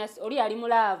anonya oli yali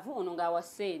mulavu ono nga wa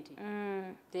sente.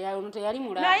 Teyali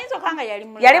mulavu. Na yinzo kanga yali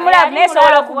mulavu. Yali mulavu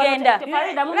nesobola okugenda.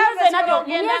 Farida muneze najo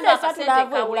muneze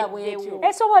satulavu ebulabu ekyo.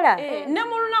 Esobola. Ne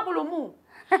muluna kulumu.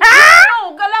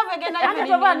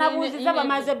 Nabuuziza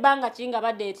bamaze ebbanga ki nga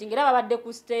badeetinga era babadde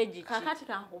ku stage ki. Kakati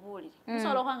kankubuulire.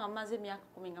 Musobola okanga mumaze emyaka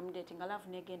 10 nga mudeetinga love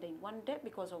negenda in one day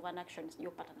because of an action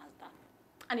your partner has done.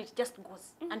 And it just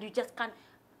goes. And you just can't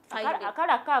find it.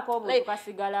 Akala kaako obu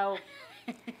kasigalawo.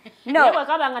 No. Nebwe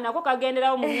kabanga nako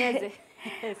kagenderawo mu myezi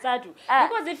 3.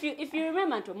 Because if you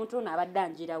remember nti omuntu ono abadde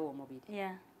anjirawo omubiri.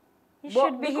 Yeah. You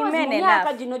should be humane enough.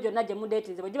 Myaka gino gyonna gye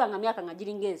mudeetinze bwe gibanga myaka nga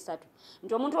giringa 3.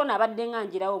 Nti omuntu ono abadde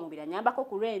nganjirawo omubiri anyambako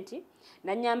ku renti,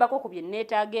 nanyambako ku bye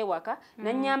neetaaga ewaka,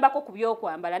 nanyambako ku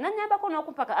by'okwambala, nanyambako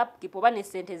n'okupaka upkeep oba ne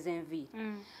ssente z'enviiri.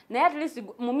 Naye at least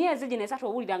mu myezi gino 3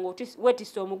 owulira nga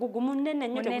weetisse omugugu munene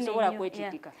nnyo tegusobola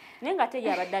kwetikkika. Naye nga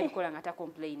ye abadde abikola nga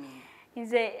complaining.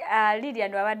 Nze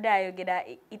Lilian wabadde ayogera,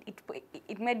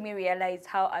 it made me realize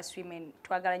how as women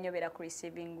twagala nnyo beera ku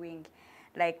receiving wing.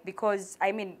 Like, because,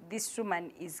 I mean, this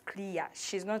woman is clear.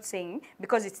 She's not saying,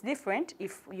 because it's different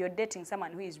if you're dating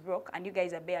someone who is broke and you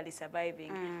guys are barely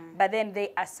surviving, but then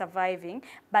they are surviving.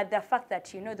 But the fact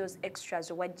that, you know, those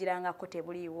extras,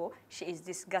 she is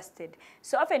disgusted.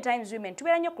 So oftentimes women,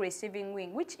 tubeera nnyo ku receiving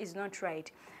wing, which is not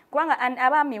right. And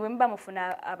abami, wemba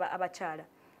mufuna abachala,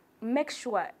 make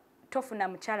sure tofuna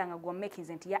mchala nga gwa making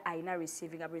nti ya aina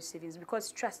receivings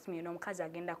because trust me omukazi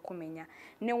agenda kumenya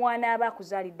ne wana aba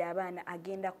kuzalidde abaana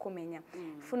agenda kumenya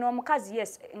funa omukazi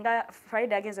yes nga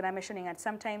Farida agenza na mentioning and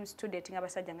sometimes to dating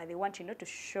abasajja nga they want you know to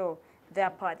show their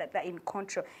part that they're in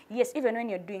control. Yes, even when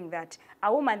you're doing that, a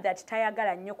woman that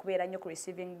tayagala nnyo kubeera nnyo ku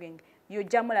receiving wing you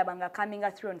jamulaba nga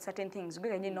coming through on certain things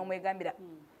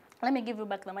let me give you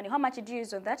back the money. How much did you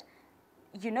use on that?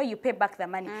 You know, you pay back the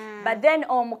money. But then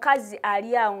omukazi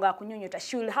aliya nga kunyonyota,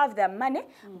 she will have the money,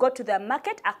 go to the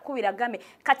market, akubira game.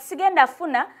 Kati sigenda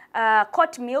funa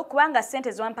court meal kubanga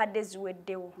sente zompadde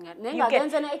ziweddewo. Nenga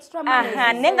genze na extra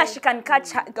money. Nenga she can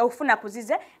catch ufuna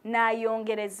kuzize na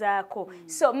yongerezaako.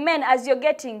 So men, as you're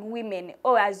getting women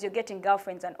or as you're getting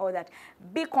girlfriends and all that,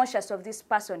 be conscious of this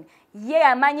person.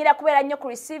 Yeah, amanyira kubeera nnyo ku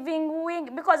receiving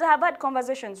wing because I have had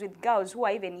conversations with girls who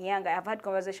are even younger. I have had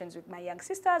conversations with my young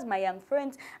sisters, my young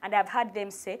friends, and I've had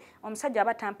them say, omusajja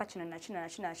abatampa kino na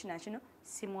kino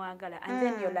simwagala. And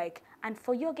then you're like, and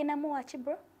for you ogenda muwachi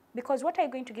bro? Because what are you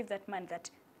going to give that man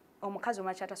that omukazi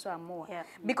omachata so amuwa?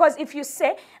 Because if you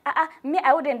say, me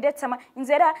I wouldn't date someone,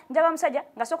 nzera njaba musajja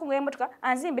ngaso kungwe motoka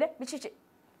anzimbire bichichi.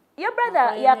 Your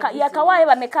brother yakawaye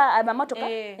bameka amamotoka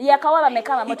yakawaye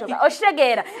bameka amamotoka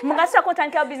oshtegera mugasa ko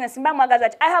tanka business mba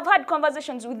mwagaza. I have had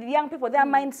conversations with young people, their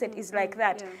mindset is like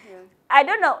that. I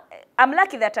don't know, I'm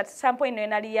lucky that at some point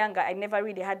when I was younger I never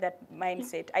really had that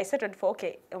mindset. I settled for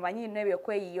okay omanyi nebyo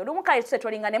kweyiyo lumukale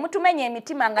tusetwalinga ne mutumenye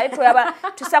emitima nga tulaba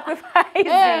to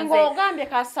sacrifice ngogambye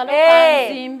kasalo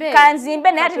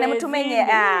kanzimbe naye ate ne mutumenye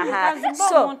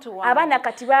so abana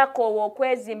kati bako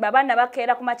okwezimba abana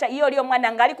bakeera kumacha iyo oli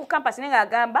omwana ngali ku campus nenga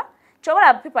agamba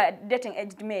chobola people are dating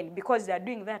aged men because they are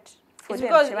doing that for them.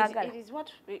 Because it is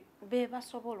what beba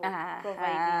sobolo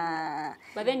providing.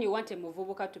 But then you want a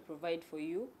muvubuka to provide for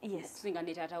you. Yes. Singa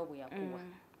ne tata obwe yakuwa.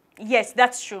 Yes,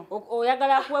 that's true.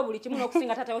 Oyagala akuwa buli kimu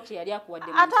n'okusinga tata wo kye yali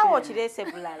akuwadde. Atawo kirese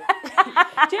bulala.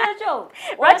 Kyecho.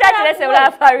 Wacha kirese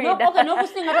bulala Farida. Okay,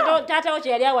 n'okusinga tata wo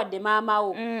kye yali awadde maama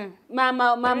wo.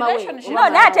 Mama we. No,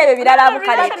 not every bilala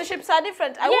bukale. Relationships are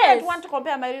different. I wouldn't want to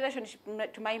compare my relationship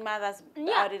to my mother's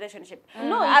relationship.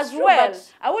 No, as well.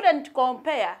 I wouldn't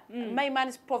compare my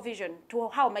man's provision to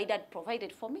how my dad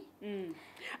provided for me.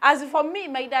 As for me,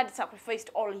 my dad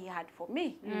sacrificed all he had for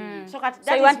me. So that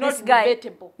is not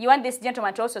debatable. You want this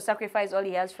gentleman to also sacrifice all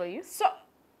he has for you? So,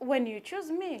 when you choose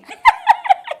me...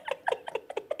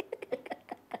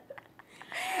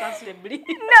 No,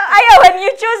 when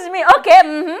you choose me, okay,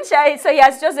 so he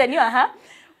has chosen you,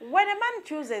 When a man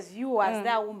chooses you as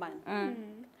their woman,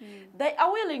 they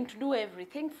are willing to do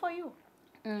everything for you.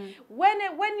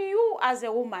 When you as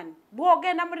a woman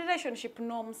bwogenda mu relationship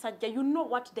n'omusajja, you know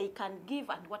what they can give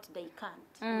and what they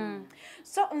can't.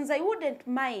 So I wouldn't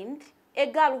mind a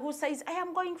girl who says, I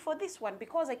am going for this one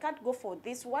because I can't go for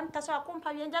this one.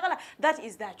 That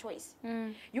is their choice.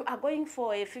 You are going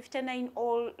for a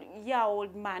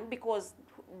 59-year-old man because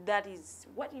that is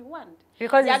what you want.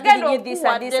 Because it's giving you this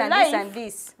and this and this and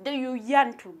this. Then you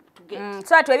yearn to get.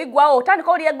 So that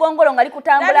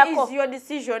is your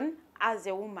decision as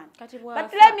a woman.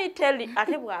 But let me tell you,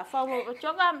 of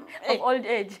old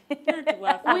age.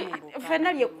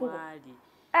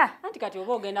 Antikati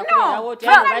oba ogenda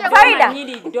Farida.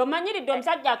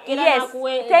 Yes,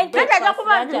 thank you.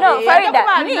 No, Farida,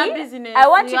 I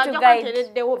want you to guide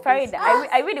Farida.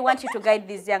 I really want you to guide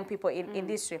these young people in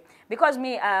this way. Because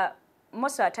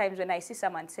most of the times when I see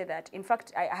someone say that, in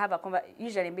fact, I have a conversation,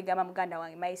 usually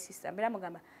my sister,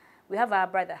 we have our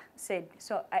brother said,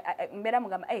 so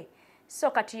hey,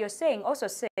 so Kati, you're saying, also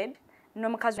said,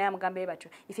 no,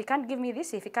 if you can't give me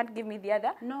this, if you can't give me the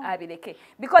other, no. I'll be the key.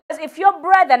 Because if your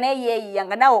brother now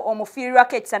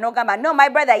no, my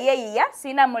brother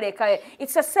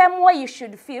it's the same way you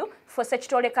should feel for such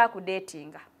toleka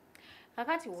dating.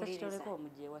 Akati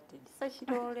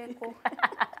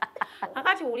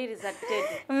uliriza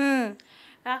Teddy.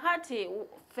 Akati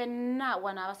fenna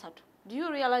wana abasatu. Do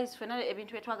you realize fenna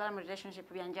ebintu betwagala mu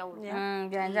relationship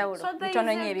byanjawulo? So there is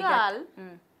a girl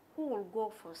who will go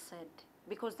for said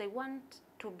because they want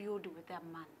to build with their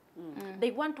man.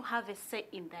 They want to have a say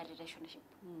in their relationship.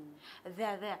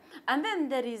 They're there. And then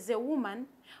there is a woman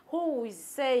who is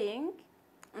saying,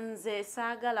 I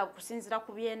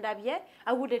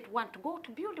wouldn't want to go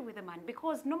to build with a man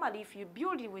because normally if you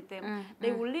build with them,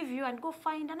 they will leave you and go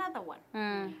find another one.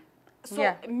 So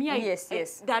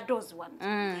yes. That does one.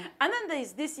 And then there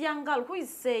is this young girl who is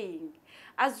saying,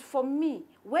 as for me,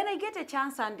 when I get a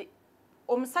chance and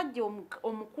omusajja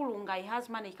omukulu nga he has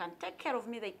money, he can take care of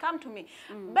me, they come to me.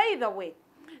 By the way,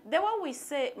 the way we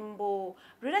say mbo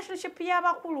relationship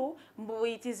y'abakulu mbo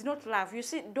it is not love. You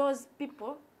see, those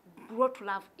people grow to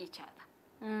love each other.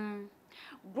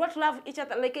 Grow to love each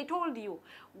other. Like I told you,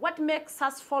 what makes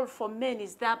us fall for men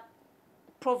is that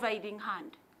providing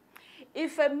hand.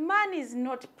 If a man is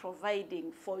not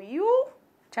providing for you,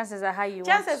 chances are high you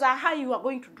are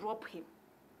going to drop him.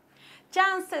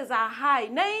 Chances are high,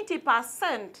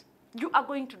 90% you are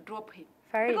going to drop him.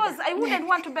 Farida. Because I wouldn't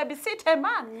want to babysit a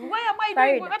man. What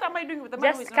am I doing with the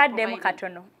man who is not providing?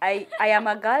 I am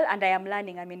a girl and I am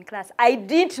learning. I'm in class. I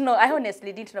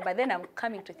honestly didn't know, but then I'm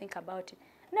coming to think about it.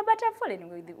 No, but I'm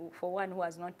falling for one who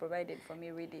has not provided for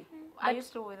me, really. Are you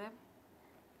still with them?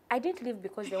 I didn't leave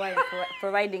because they weren't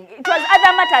providing. It was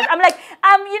other matters. I'm like,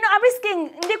 I'm risking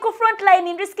Nico frontline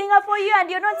in risking her for you, and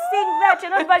you're not seeing that,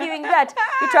 you're not valuing that.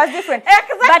 It was different.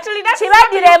 Exactly, that's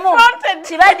what you fronted.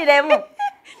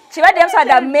 So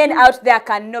the men out there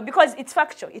can know because it's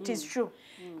factual. It is true.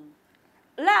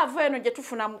 Love when you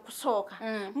tufuna mukusoka.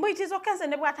 But it is okay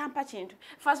and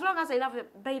for as long as I love you,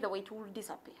 by the way, it will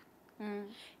disappear.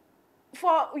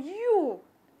 For you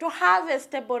to have a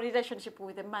stable relationship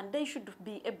with a man, they should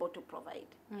be able to provide.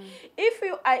 If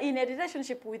you are in a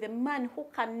relationship with a man who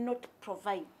cannot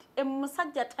provide,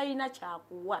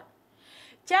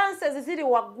 chances ziri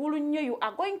waggulu nnyo you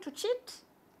are going to cheat,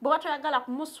 but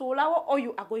or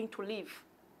you are going to leave.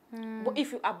 But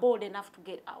if you are bold enough to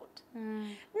get out,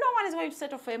 no one is going to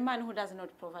settle for a man who does not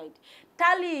provide.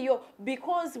 Tali yo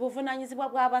because buvunanyizibwa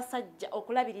bw'abasajja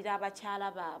okulabirira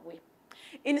abakyala baabwe.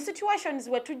 In situations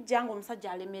where tujjanga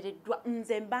omusajja alemereddwa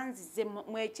nze mbanzize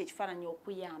mu ekyo ekifaananyi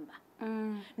okuyamba.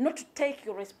 Not to take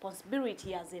your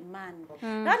responsibility as a man.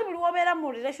 That buli wobeera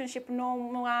mu relationship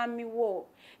n'omwami wo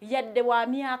yadde wa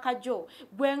myaka gyo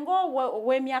gwengo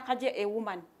w'emyaka gye a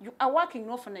woman you are working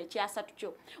often ekyasatu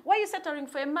kyo. Why are you settling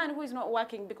for a man who is not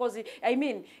working? Because I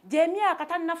mean gye emyaka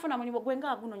tannafuna mulimu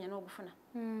gwenga agunoonya n'ogufuna.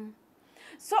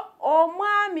 So,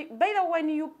 omwami, by the way, when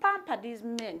you pamper these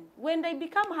men, when they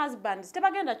become husbands,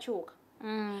 tebagenda choke.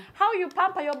 How you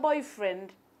pamper your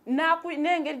boyfriend,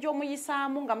 nengeri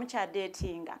gy'omuyisaamu nga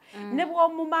mukyadeetinga, ne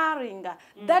bw'omumaringa,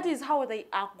 that is how they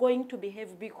are going to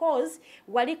behave because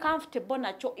wali comfortable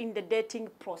nakyo in the dating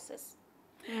process.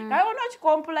 Kayo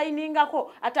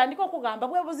n'okikompulainingako atandika okugamba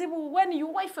bwe buzibu when you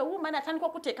wife a woman atandika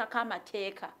okuteekako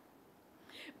amateeka.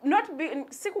 Not be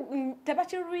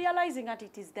realizing that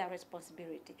it is their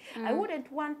responsibility. I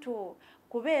wouldn't want to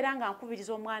kubeera nga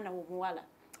nkubiriza omwana omuwala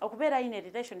okubeera in a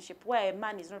relationship where a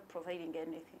man is not providing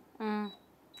anything.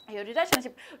 Your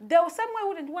relationship, the same way I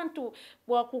wouldn't want to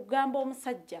kugamba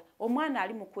omusajja omwana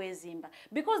ali mu kwezimba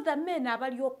because the men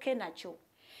abali okay nakyo.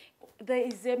 there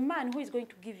is a man who is going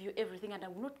to give you everything and I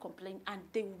will not complain, and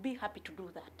they will be happy to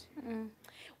do that.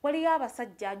 Waliyo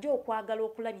abasajja ajja okwagala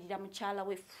okulabirira mukyala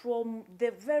we from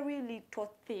the very little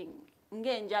thing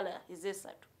ng'enjala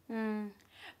ez'esatu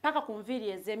paka ku nviiri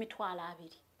ez'emitwalo 2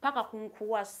 paka ku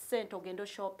nkuwa ssente ogenda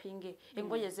shopping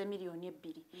engoye ez'emiliyoni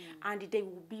 2 and they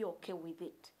will be okay with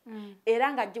it.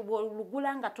 Era nga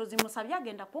lugula nga tozimusabye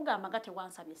agenda kugamba nga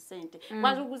tewansabye ssente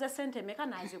wazuguza ssente meka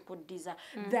nazikuddiza.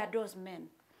 They are those men.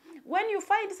 When you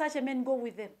find such a man, go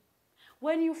with them.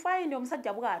 When you find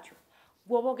omusajja bwatyo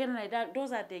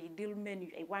those are the ideal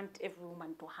men I want every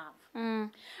woman to have.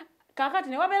 Kakati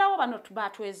ne wabeerawo bano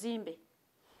batwezimbe.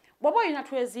 Bw'oba olina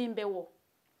twezimbewo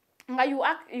nga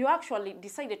you actually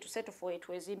decided to settle for a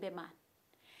twezimbe man,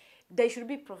 they should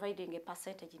be providing a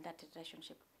percentage in that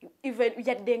relationship. Even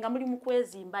yadde nga muli mu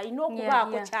kwezimba ino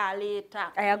okubaako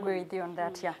kyaleeta. I agree with you on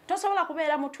that, yeah. Tosobola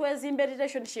kubeera mu twezimbe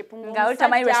relationship nga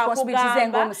ultimately responsibilities ze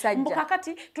ng'omusajja.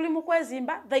 Mbukakati tuli mu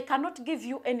kwezimba, they cannot give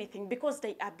you anything because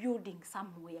they are building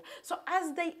somewhere. So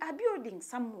as they are building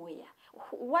somewhere,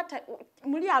 what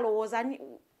muli alowooza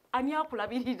ani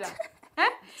akulabirira?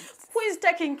 Who is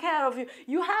taking care of you?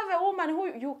 You have a woman who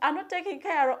you are not taking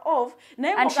care of,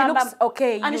 and she looks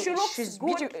okay. And she looks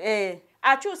good.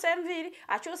 Akyusa enviiri,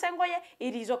 akyusa engoye,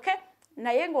 it is okay.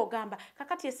 Naye ng'ogamba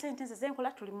kakati esentence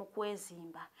zenkola tuli mu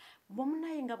kwezimba.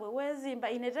 Bomunaye nga bwe weezimba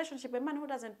in a relationship, a man who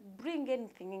doesn't bring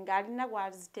anything ng'alina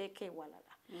gwaziteeka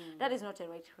ewalala. That is not a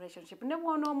right relationship. Ne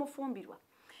bw'ona omufumbirwa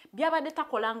byabadde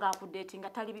takola ng'akuddeeti nga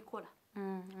tali bikola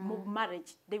mu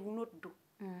marriage, they will not do.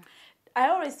 I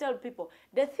always tell people,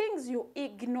 the things you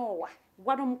ignore,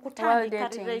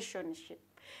 relationship,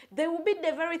 they will be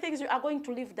the very things you are going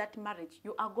to leave that marriage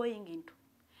you are going into.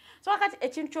 So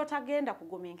ekintu ky'otagenda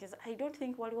kugumiikiriza, I don't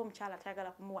think waliwo omukyala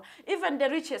atayagala kumuwa. Even the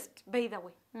richest, by the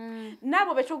way.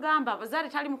 Nabo betugamba bazali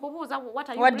tali mukubuuza what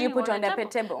are you what do you put on the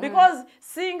table? Because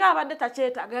Singa abadde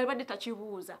takyetaaga, abadde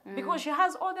takibuuza. Because she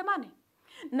has all the money.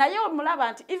 Naye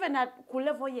omulaba nti even at ku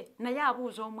level ye naye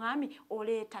abuuza omwami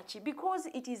oleeta ki, because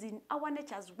it is in our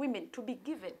nature as women to be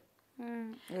given.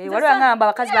 Waliwo ngamba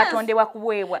abakazi batondebwa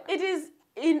kuweebwa. It is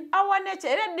in our nature.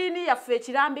 Era eddiini yaffe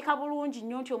ekirambika bulungi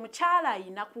nnyo nti omukyala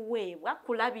ayina kuweebwa,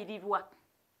 kulabirirwa.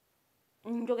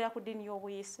 Njogera ku ddiini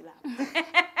y'Obuyisiraamu.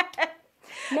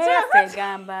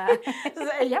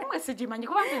 Yamwe sigimanyi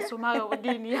kubanga nsoma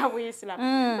ddiini ya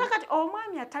Buyisiraamu. Kakati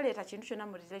omwami ataleeta kintu kyonna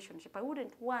mu relationship, I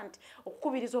wouldn't want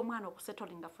okukubiriza omwana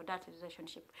okusettlinga for that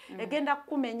relationship. Egenda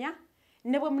kukumenya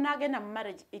ne bwe munaagenda mu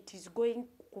marriage, it is going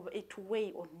to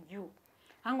weigh on you.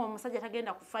 Anga omusajja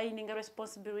tagenda kufindinga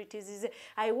responsibilities ze.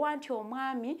 I want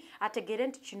omwami ategere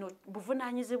nti kino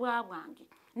buvunaanyizibwa bwange.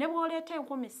 Ne bw'oleeta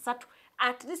 3,000,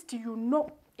 at least you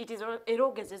know it is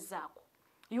erogezezzaako.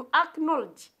 You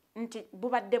acknowledge nti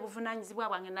bubadde buvunaanyizibwa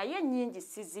bwange naye nnyingi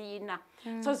siziina.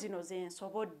 So zino ze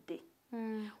nsobodde.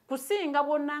 Kusinga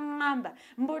bwonna ngamba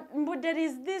mbu there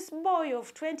is this boy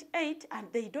of 28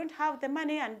 and they don't have the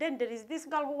money, and then there is this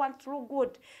girl who wants to look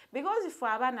good. Because if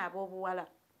abaana ab'obuwala,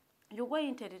 you go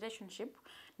into a relationship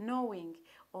knowing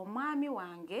omwami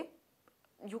wange,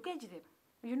 you gauge them.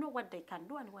 You know what they can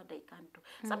do and what they can't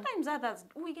do. Sometimes others,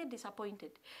 we get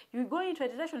disappointed. You go into a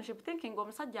relationship thinking,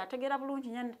 omusajja ategera bulungi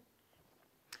nyanda.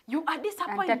 You are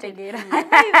disappointed. And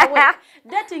by the way,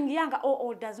 dating young or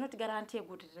old does not guarantee a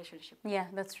good relationship. Yeah,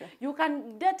 that's true. You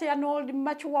can date an old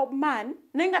mature man,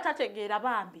 nenga tategera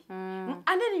bambi. And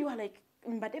then you are like,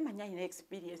 mbadde manya ina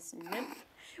experience.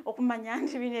 Okumanya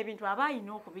nti bino ebintu aba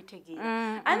ayina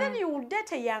okubitegeera. And then you will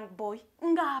date a young boy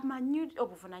nga amanyi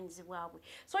obuvunaanyizibwa bwe.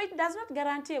 So it does not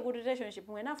guarantee a good relationship.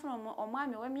 Mwenafuna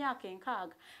omwami w'emyaka 6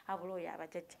 abula oyo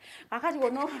abajjajja. Kakati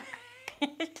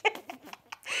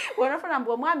wonafuna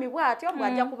mbu omwami bw'atyo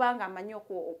bw'ajja kubanga amanyi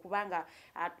okubanga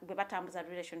bwe batambuza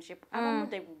relationship, abamu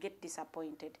they will get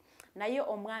disappointed. Naye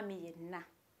omwami yenna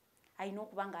ayina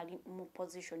okubanga ali mu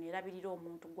position erabirira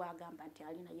omuntu gwagamba nti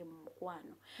ali naye mu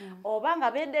mukwano. Oba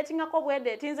nga bedatingako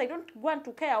bwedating, I don't want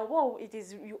to care oba it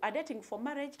is you are dating for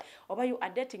marriage oba you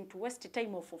are dating to waste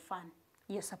time or for fun.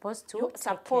 You're supposed to. You're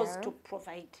supposed to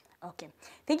provide. Okay.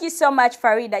 Thank you so much,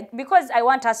 Farida. Because I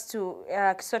want us to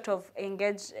sort of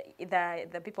engage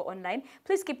the people online,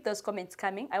 please keep those comments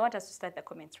coming. I want us to start the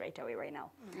comments right away, right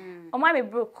now. Omwami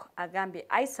Brooke Agambe,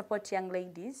 I support young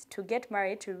ladies to get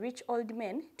married to rich old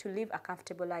men to live a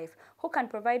comfortable life. Who can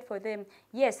provide for them?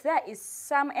 Yes, there is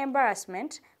some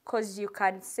embarrassment because you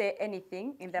can say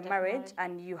anything in the marriage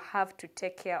and you have to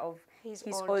take care of his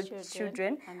old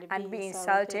children and be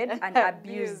insulted and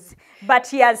abused. But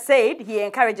he has said he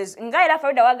encourages. Ngaira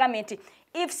Farida wagamenti,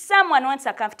 if someone wants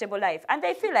a comfortable life and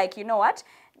they feel like, you know what,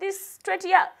 this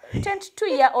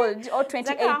 22-year-old or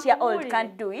 28-year-old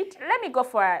can't do it, let me go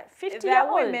for a 50-year-old. There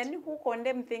are women who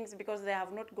condemn things because they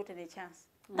have not gotten a chance.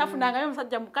 Tafunanga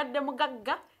musajja mukadde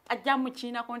mugagga ajja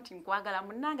mukiina konti nkwagala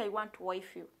munanga I want to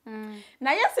wife you.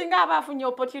 Naye singa abafunye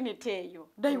opportunity eyo,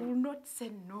 they will not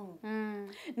say no.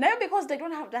 Now because they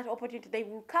don't have that opportunity, they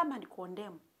will come and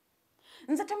condemn.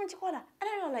 Nze temukikola. And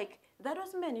I know like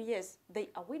those men, yes, they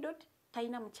are widowed,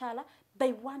 taina muchala,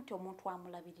 they want omuntu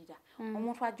amulabirira,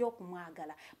 omuntu ajja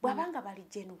okumwagala. Bwabanga bali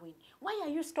genuine. Why are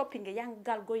you stopping a young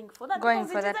girl going for that? Going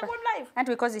because for it that is a good life. And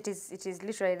because it is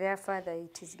literally their father,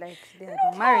 it is like they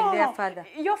are marrying their father.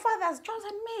 Your father has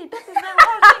chosen me. That is the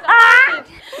whole thing about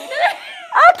it.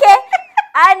 Okay.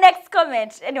 Our next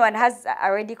comment. Anyone has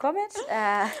already comment?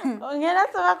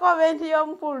 Ngena soma comment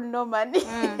y'omukulu Norman.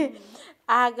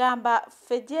 Agamba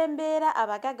fejembera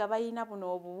abagaga bayina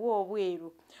buno obubu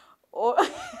obweru.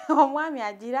 Omwami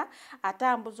agira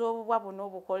atambuza obubwa buno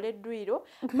obukoleddwiro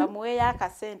bamuweeyo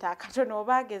akasente akatono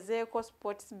oba agezeeko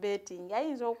sports betting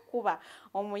ayinza okukuba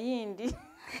omuyindi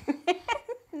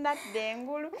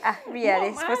naddengulu.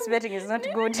 Really, sports betting is not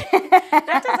good.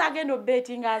 That is agenda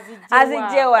betting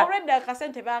azijjewa. Already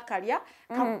akasente bakalya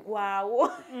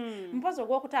kagwaawo. Mpozo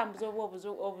gw'okutambuza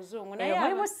obuzungu naye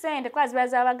mulimu ssente kwazi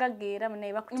baza abagagga era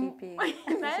munaye bakutiipinga.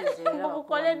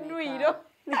 Obukoleddwiro.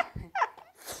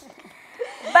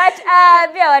 But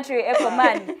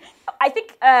man, I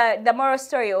think the moral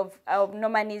story of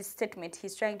Normani's statement,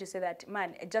 he's trying to say that,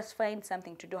 man, just find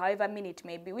something to do, however mean it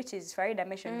may be, which is Farida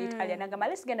mentioned it earlier. Nagama,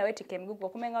 let's get away to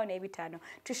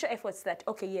to show efforts that,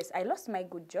 okay, yes, I lost my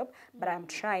good job, but I'm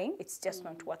trying. It's just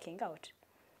not working out.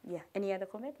 Yeah. Any other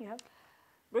comment you have?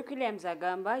 Brooke Williams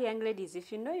Agamba, young ladies,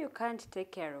 if you know you can't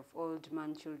take care of old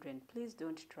man children, please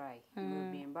don't try. You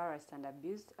will be embarrassed and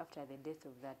abused after the death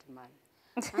of that man.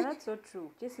 And that's so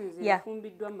true. This is in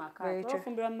Fumbiddwa maka.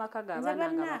 Fumbirwa maka ga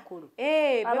abaana nga bakulu.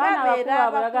 Abaana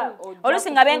bakulu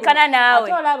olusinga benkana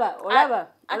naawe.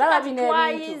 Olaba bino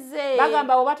ebintu.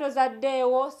 Bagamba bwe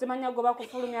batozaddeewo simanya gwe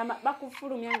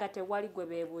bakufulumya nga tewali gwe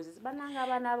beebuuza. Bananga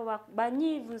abaana abo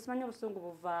banyiivu simanya obusungu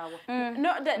buvaawa.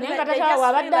 Naye nga tataawo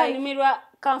abadde anyumirwa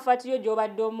comfort yo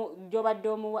gy'obadde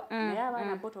omuwa. Naye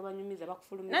abaana bo tobanyumiza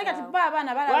bakufulumya. Naye kati bo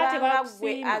abaana balaba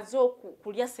gwe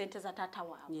az'okulya ssente za taata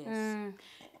waabwe.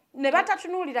 Ne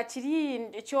batatunuulira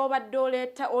kiri ky'obadde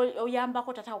oleeta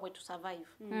oyambako taata waabwe to survive.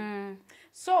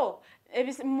 So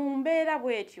mu mbeera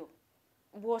bw'etyo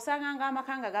bw'osanganga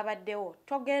amaka nga gabaddewo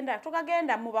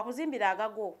togagenda mu bakuzimbira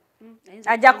agago.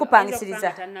 Ajja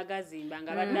kupangisiriza. Tannagazimba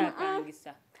nga badde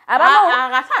apangisa.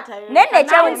 Nene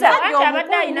chawunza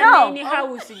abadde alina main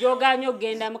house gy'ogaanye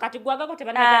okugenda mu kati gwagako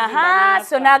tebannagazimba.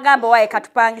 So n'agamba waye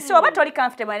katupangise. So oba toli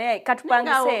comfortable naye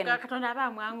katupangise eno. Katonda aba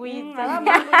amwanguyiza.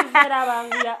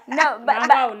 No,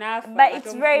 but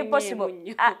it's very possible.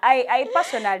 I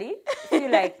personally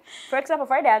feel like, for example,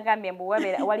 Farida agambye mbu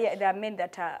there are men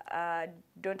that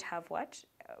don't have what?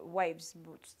 Wives,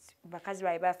 bakazi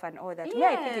bayibafa and all that. Yes. Yeah,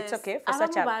 I think it's okay for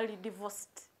such a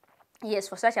divorced. Yes,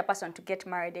 for such a person to get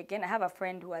married again. I have a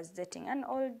friend who was dating an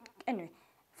old, anyway,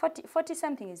 40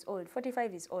 something is old,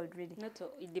 45 is old really.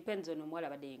 It depends on omuwala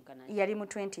badde yenkana. Yali mu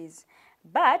 20s.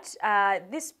 But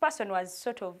this person was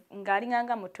sort of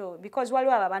ngalinganga muto because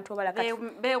waliwo abantu abalaka.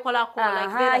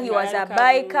 He was a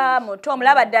biker, muto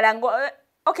mulaba ddala ngo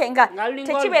okay nga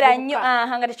tekibera nnyo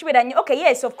nga tekibera nnyo. Okay,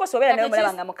 yes, of course obera nayo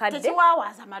mulaba nga mukadde.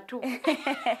 Tekiwawaza matu.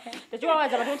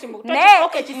 Tekiwawaza matu nti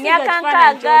okay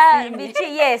kinyakankaga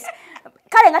bichi yes.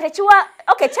 Kale nga tekiwa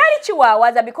okay kyali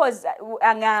kiwawaza because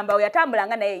angamba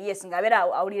oyatambulanga naye yes ngabera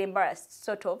awulira embarrassed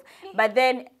sort of, but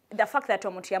then the fact that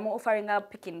omuntu yamu offering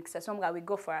up picnics, so we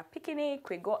go for a picnic,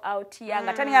 we go out here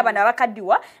nga tani abana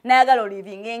bakaddiwa nayagala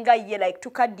living enga ye like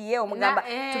tukaddiye omugamba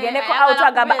tugendeko out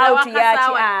agamba out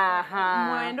yaki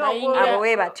abo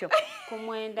we batyo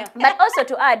kumwenda. But also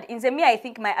to add in the me, I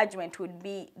think my argument would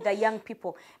be the young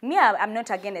people. Me, I'm not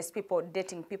against people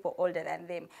dating people older than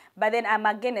them, but then I'm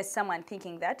against someone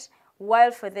thinking that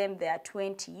while for them they are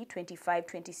 20, 25,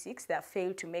 26, they have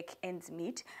failed to make ends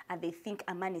meet, and they think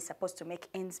a man is supposed to make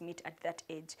ends meet at that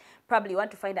age. Probably you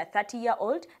want to find a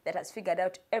 30-year-old that has figured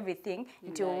out everything.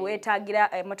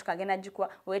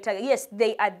 Yes,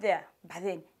 they are there. but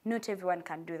then not everyone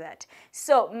can do that.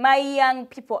 So my young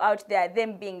people out there,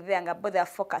 them being there, but their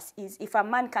focus is, if a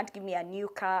man can't give me a new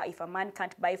car, if a man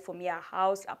can't buy for me a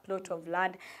house, a plot of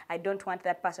land, I don't want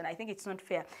that person. I think it's not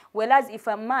fair. Whereas if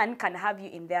a man can have you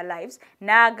in their lives,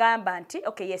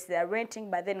 okay, yes, they're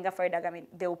renting, but then Farida,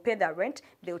 they will pay their rent,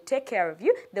 they will take care of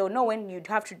you, they will know when you'd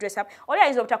have to dress up.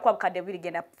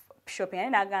 Shopping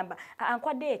and agamba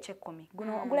ankwadde ekyekkomi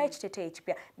guno ogula ekitete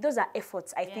ekipya. Those are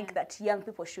efforts I think that young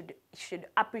people should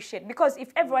appreciate, because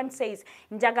if everyone says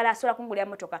njagala asobola kungulira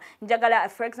motoka, njagala,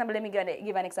 for example, let me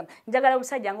give an example, njagala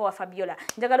omusajja ngo wa Fabiola,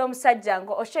 njagala omusajja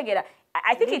ngo oshegera,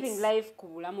 I think living it's life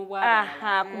kubulamu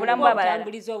bw'abalala. Kubulamu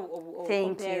bw'abalala.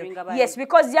 Thank you. Yes,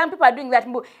 because young people are doing that.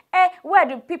 Where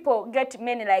do people get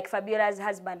men like Fabiola's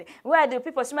husband? Where do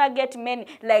people get men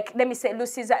like, let me say,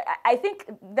 Lucy's? I think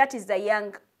that is the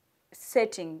young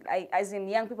setting, as in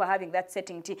young people having that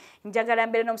setting. Njagala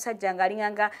mbere n'omusajja nga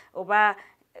alinganga oba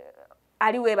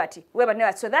ali webati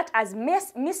so that has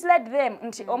misled them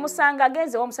nti omusanga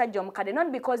agenze omusajja omukade,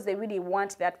 not because they really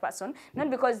want that person, not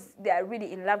because they are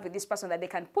really in love with this person, that they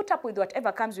can put up with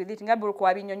whatever comes with it. Ngaburu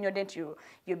kwa binyonyode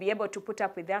you'll be able to put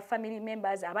up with their family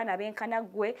members, abana benkana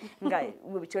gwe nga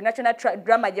kyonna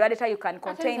drama gye you can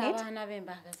contain it.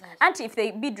 And if they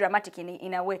be dramatic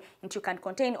in a way, and you can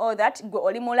contain all that, go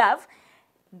oli mu love,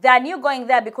 than you going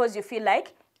there because you feel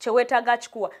like chewetaga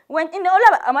chikuwa. When in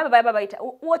olaba amabe baba baita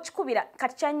wochikubira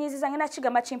kati chanyiziza ngena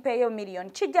chigamba chimpeyo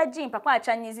million chijja jimpa kwa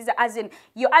chanyiziza, as in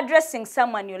you're addressing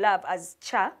someone you love as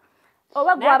cha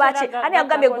oba gwabachi ani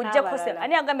agambe gujje kosela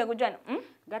ani agambe gujjana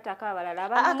gataka abalala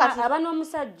abano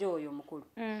omusajja oyo mukulu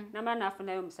namana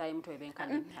afunayo omusayi mutwe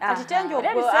benkani kati chenjo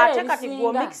ate kati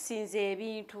go mixinze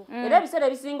ebintu era bisere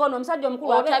bisinga ono omusajja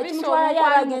omukulu abimutwala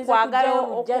yagenze kwagala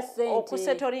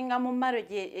okusetoringa mu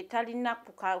marriage etalina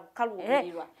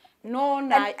kukaluubirirwa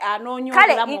nona anonyo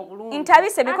obulamu obulungi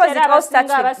intabise, because it all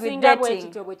starts with dating.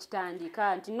 Kitobwe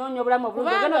kitandika nti nonyo obulamu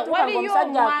obulungi gano tuka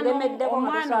omusajja akulemedde ko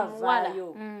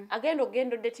mutavaayo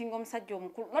agendo dating omusajja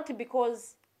omukulu, not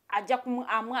because ajja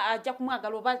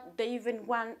kumwagala oba they even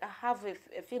have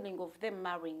a feeling of them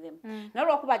marrying them.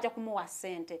 Nalo okuba ajja kumuwa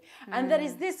sente. And there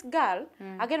is this girl,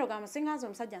 agenda ogamba singanze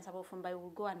omusajja nsaba ofumba, I will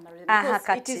go and marry them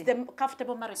because it is the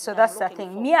comfortable marriage. So that's the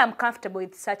thing. Me, I'm comfortable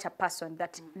with such a person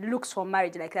that looks for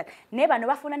marriage like that. Neba no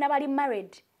bafuna nabali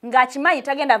married. Ngachimanyi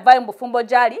tagenda vayo mbufumbo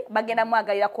jali bagenda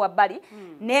mwagalira kwa bali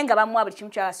nenga bamwa buli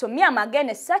chimucha. So me, I'm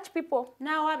against such people.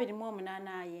 Now abiri mu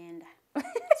omunana ayenda.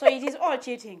 So it is all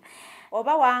cheating.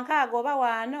 Oba wankaga oba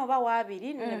wana oba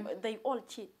wabiri, they all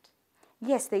cheat.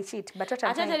 Yes, they cheat, but what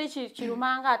I'm saying, ate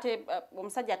chirumanga ate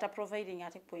omusajja ata providing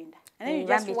ate kwenda. And then you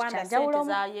just wonder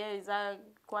za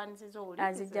kwanzizo oli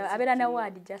azija abera na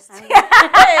word just babera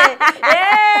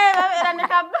ne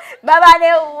kaba baba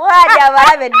ne word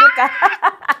abalabe duka.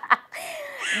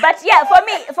 But yeah, for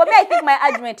me I think my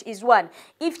argument is one,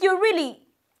 if you really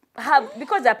have,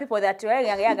 because there are people that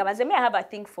may have a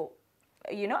thing for,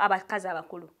 you know, abakazi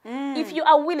abakulu. If you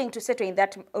are willing to settle in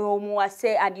that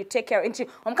muwase and you take care into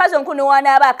omukazi onkulu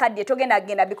wana abakadde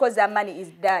togenda because the money is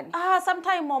done.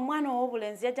 Sometime omwana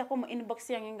obulenzi yajja ko mu inbox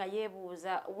yange nga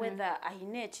yebuuza whether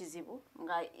ahine ekizibu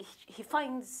nga he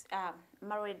finds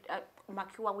married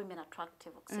mature women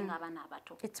attractive okusinga abana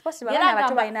abato. It's possible abana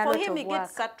abato balina lot of work. For him, he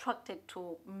gets attracted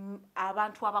to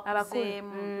abantu abakuze.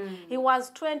 He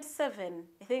was 27,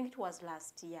 I think it was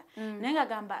last year. Nenga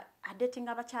gamba dating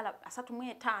abakyala 35.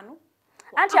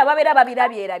 Anti ababera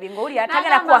babirabye ngoli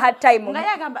atagala kwa hard time.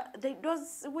 Ngaya gamba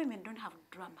those women don't have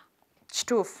drama.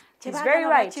 Kituufu. It's very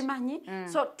right.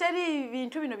 So teri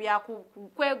bintu bino bya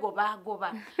kwegoba.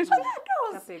 So that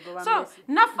does. So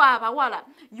nafa abawala,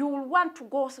 you will want to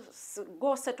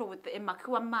go settle with a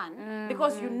mature man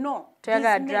because you know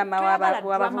drama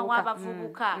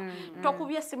wabavubuka.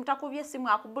 Tokubye simu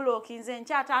akublock nze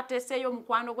nkyata ateseyo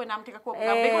mukwano gwe namuteka ko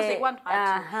because they want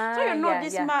her. So you know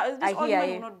this old man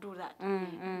will not do that.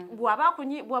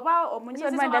 Bwaba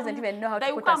omunyizi doesn't even know how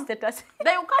to put a status.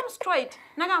 They will come straight.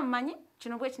 Naga mmanyi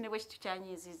kino bwe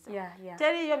kituchanyiziza.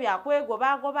 Tell you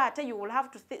goba ate you will have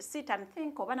to sit and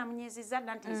think oba namunyiziza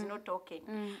that is not talking.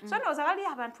 So no zagali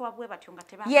abantu abwe batyonga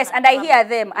teba. Yes, and I hear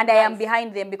them and I am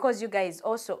behind them because you guys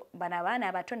also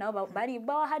banabana abato nabo bali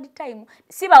bawa hard time.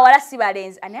 Siba wala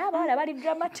sibalenzi and abawala bali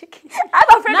dramatic. I have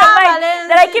a friend of mine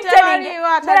that I keep telling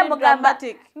you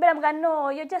dramatic. But I'm going, no,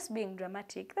 you're just being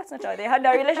dramatic. That's not how they had a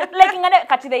relationship.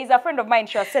 Like there is a friend of mine,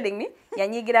 she was telling me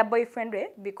yanyigira boyfriend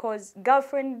because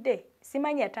girlfriend day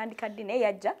simanyi atandika dine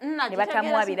yajja ne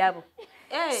batamuwa birabo.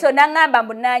 So nangamba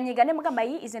mbunanyiga ne mugamba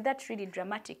isn't that really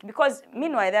dramatic, because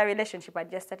meanwhile their relationship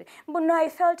had just started. But no, I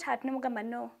felt hurt. Ne mugamba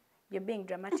no, You're being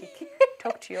dramatic.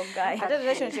 Talk to your guy. Ate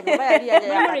relationship baya liya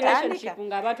ya relationship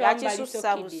nga abantu abali so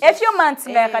kiddish. A few months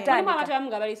nga yakatandika. Abantu abamu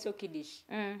nga bali so kiddish.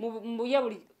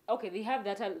 Okay, they have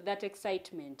that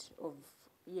excitement of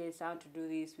yes, I want to do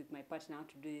this with my partner, I want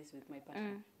to do this with my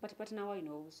partner. But partner wa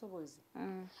ino obusobozi.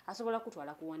 Asobola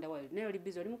kutwala kuwanda wayo. Naye oli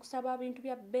busy oli mukusaba bintu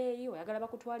bya bbeeyi, oyagala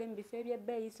bakutwale mu bifo bya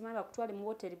bbeeyi, simanyi bakutwale mu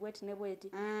hoteli bweti ne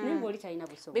bweti. Nimba oli talina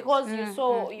busobozi. Because you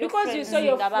saw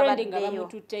your friend nga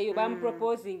bamututteyo,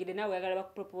 proposing ide nawe oyagala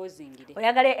bakuproposing ide.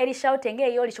 Oyagala eri shouting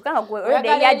eyo oli chukanga gwe already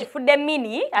yagifudde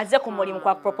mini aze ku mulimu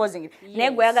kwa proposing.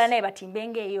 Naye gwe oyagala naye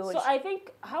batimbenga eyo. So I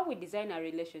think how we design our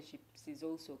relationships is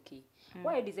also key.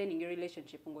 Why are you designing a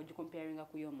relationship ngoji comparing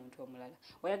ku y'omuntu omulala?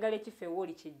 Oyagala ekife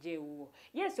woli kijje uwo.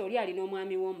 Yes, oli ali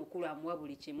n'omwami w'omukulu amuwa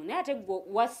buli kimu. Naye ate gwo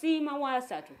wasiima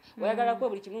wasatu. Oyagala kwa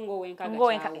buli kimu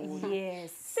ng'owenkaga.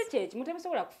 Yes. Si kyeki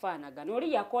mutebesobola kufaanagana.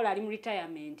 Oli yakola ali mu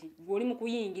retirement, oli mu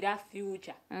kuyingira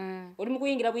future. Oli mu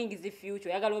kuyingira buyingizi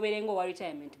future. Oyagala obeere ng'owa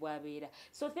retirement bw'abeera.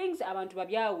 So things abantu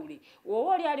babyawule.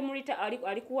 Wowe oli ali mu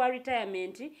ali kuwa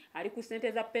retirement, ali ku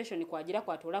ssente za pension kwagira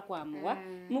kwatola kwamuwa.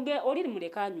 Muge oli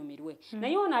muleka anyumirwe.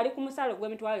 Naye ono ali ku musalo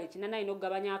gw'emitwalo ekinana ino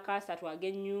okugabanya akasatu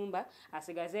ag'ennyumba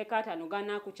asigaze katano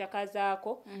gana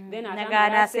kuchakazaako then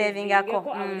atagana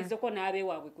savingako awulizeko n'abe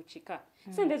waabwe ku kika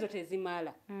sente ezo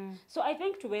tezimala. So I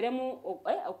think tubeeremu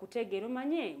okutegeera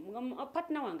omanye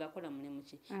partner wange akola mulimu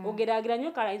ki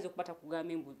ogeraageranya kala ayinza okubata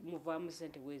kugambe muvaamu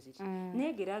sente bweziti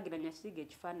naye geraageranya kisiga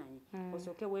ekifaananyi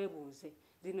osooke weebuuze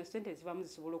zino sente zivamu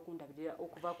zisobola okundabirira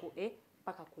okuva ku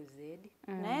paka ku Z.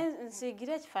 Naye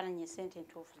nsigira ekifaananyi sente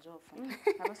entuufu z'ofuna.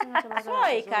 So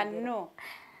I can know.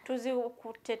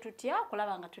 Tuzikutte tutya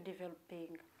okulaba nga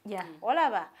tudeveloping. Yeah.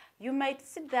 Olaba, you might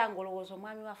sit there ngolowooza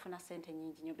omwami wafuna sente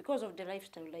nyingi nnyo because of the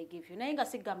lifestyle they give you. Naye nga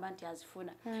sigamba nti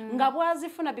azifuna. Nga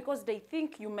bwazifuna because they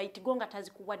think you might go nga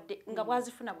tazikuwadde. Nga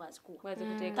bwazifuna bwazikuwa.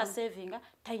 Ta saving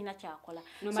talina kyakola.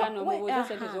 Nomala n'omubuuza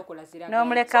sente z'okola ziraga.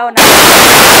 N'omulekawo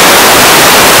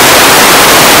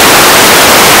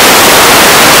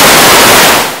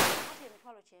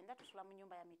tusula mu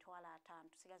nyumba ya mitwalo 5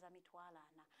 tusigaza mitwalo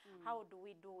 4. How do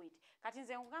we do it? Kati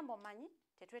nze ngamba omanyi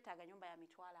tetwetaaga nyumba ya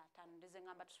mitwalo 5 ndeze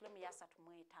ngamba tusule mu ya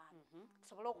 3.5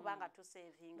 tusobola okubanga tu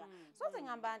savinga. So nze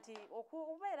ngamba nti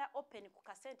okubeera open ku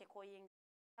kasente koyinga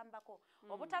ambako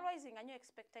obutalwaizinga nnyo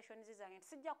expectations zange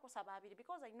sijja kusaba abiri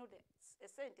because I know the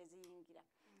sente ziyingira.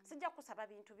 Sijja kusaba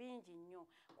bintu bingi nnyo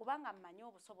kubanga mmanyi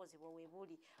obusobozi bwe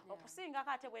buli okusinga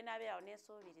kate bwe nabeerawo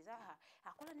n'ensuubiriza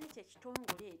akola n'ekyo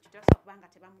ekitongole ekyo tosobola kubanga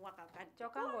tebamuwa kakati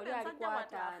kyokka oli ali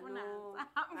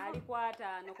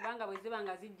kwataano kubanga bwe ziba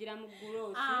nga zijjira mu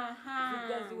guloosi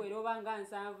zijja ziwera oba nga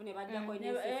 7 ne baddako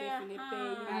n'SSF ne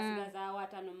peyi n'asigazaawo 5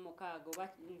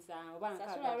 oba 7 oba 6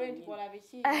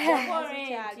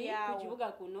 ku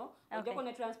kibuga kuno ojjako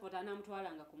ne transport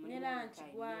anamutwalanga ku mulimu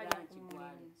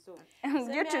so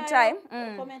due to time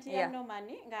comment ya no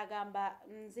money ngagamba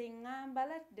nze ngamba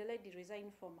let the lady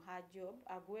resign from her job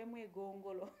agwemu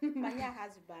egongolo manya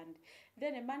husband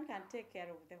then a man can take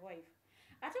care of the wife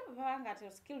ate bavanga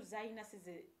to skills zaina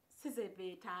size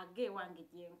betage wange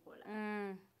jenkola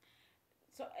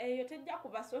so yo tejja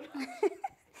kubasolo.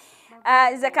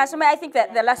 As a customer, I think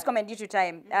that the last comment due to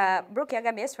time, Brooke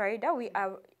Yagami, yes, Farida,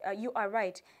 you are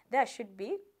right. There should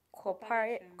be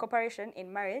cooperation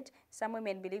in marriage. Some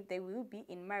women believe they will be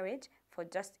in marriage for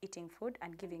just eating food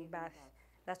and giving birth.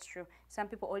 That's true. Some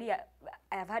people only, I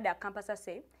have had a campus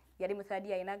say, yali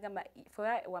muthadia inagamba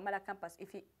for wamala campus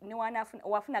if no one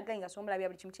wafuna ganga so mula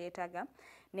bya chimche yetaga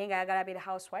nenga yagala be a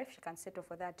housewife, she can settle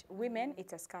for that. Women,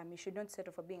 it's a scam. You shouldn't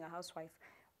settle for being a housewife.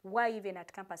 Why even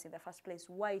at campus in the first place?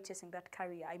 Why chasing that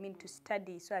career? I mean, to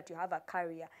study so that you have a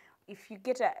career. If you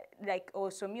get a, like,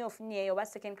 so me of near or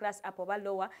second class up or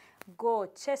lower, go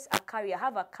chase a career,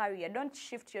 have a career. Don't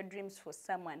shift your dreams for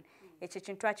someone. So,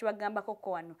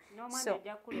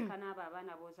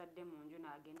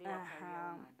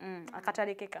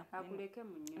 akatalekeka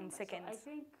in seconds. I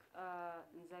think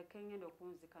nza kengendo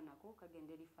kunzikanako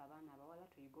kagenderi fabana abawala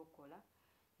tuyigokola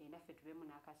naffe tubemu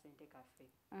n'akasente kaffe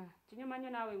kinyuma nnyo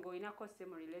naawe ng'olinako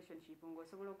same relationship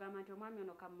ng'osobola okugamba nti omwami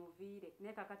ono kamuviire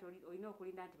naye kakati olina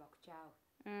okulinda nti bakukyawe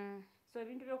so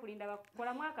ebintu by'okulinda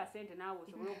bakolamu akasente naawe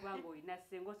osobola okuba ng'olina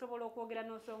sse ng'osobola okwogera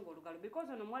n'osonga olugalo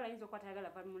because ono omuwala ayinza okuba tayagala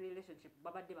va mu relationship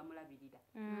babadde bamulabirira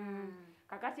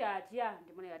kakati atya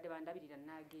nti mune yadde bandabirira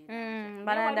n'agenda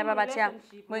banandaba batya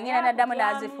mwengina naddamu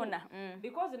n'azifuna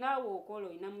because naawe okola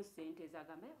olinamu ssente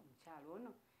ezagamba omukyalo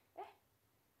ono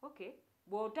okay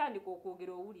bw'otandika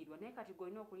okwogera owulirwa naye kati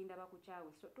golina okulinda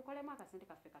bakukyawe so tukolemu akasente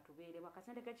kaffe katubeeremu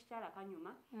akasente k'ekikyala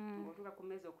kanyuma ng'otuula ku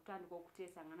mmeeza okutandika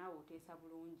okuteesa nga naawe oteesa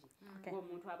bulungi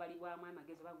ng'omuntu abalibwamu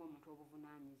amagezi oba ng'omuntu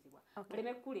obuvunaanyizibwa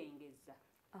oleme kukulengeza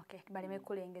Okay, baleme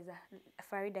kulengeza.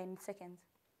 Farida in seconds.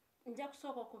 Nja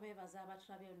kusooka okubeebaza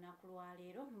abatulabye olunaku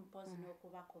lwaleero mpozi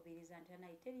n'okubakubiriza nti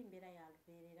naye teri mbeera ya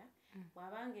lubeerera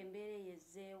bw'abanga embeera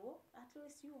eyezzeewo at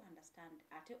least you understand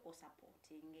ate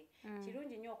osupporting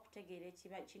kirungi nnyo okutegeera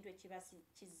ekintu ekiba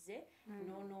kizze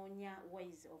n'onoonya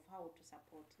ways of how to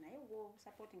support naye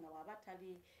supporting nga bw'aba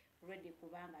tali ready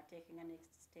kubanga taking a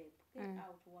next step get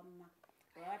out wamma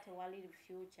bw'aba tewali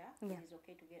future it is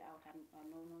okay to get out and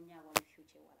n'onoonya awali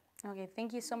future wala. Okay,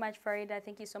 thank you so much, Farida.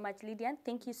 Thank you so much, Lilian.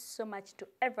 Thank you so much to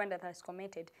everyone that has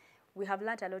commented. We have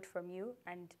learned a lot from you,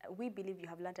 and we believe you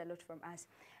have learned a lot from us.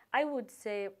 I would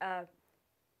say,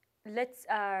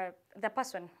 the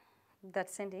person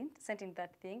that sent in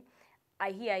that thing,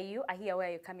 I hear you, I hear where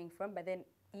you're coming from, but then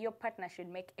your partner should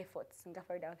make efforts.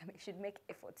 Farida should make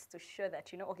efforts to show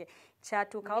that, you know, okay,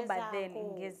 chatuka, but then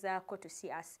ngezako to see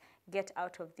us get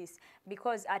out of this.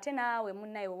 Because atena we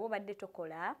munna iwo badde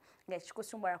tokola nga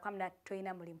chikusumbwa kwamna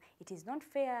toina mulimu. It is not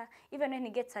fair. Even when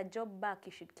he gets a job back,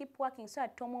 he should keep working so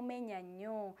atomumenya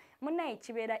nnyo. Munna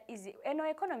ichibera easy. Eno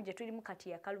economy je tuli mukati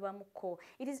ya kaluba muko.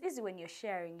 It is easy when you're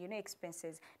sharing, you know,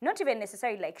 expenses. Not even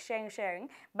necessarily like sharing,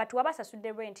 but wabasa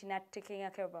sude rent not taking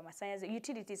care of my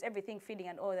utilities, everything, feeding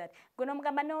and all that. Gono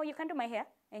mugamba no, you can do my hair.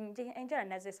 Enjala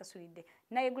naze sasulide.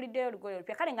 Na yegulide olugoyo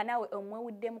pya kale nga nawe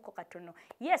omwewuddemu ko katono.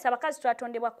 Yes, abakazi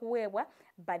twatondebwa kuweebwa,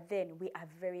 but then we are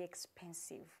very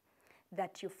expensive.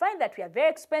 That you find that we are very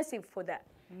expensive for the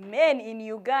men in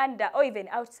Uganda or even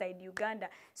outside Uganda.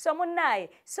 So munaye,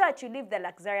 so that you live the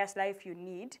luxurious life you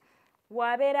need,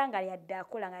 wabeera nga yadde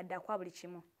akola nga yadde akwa buli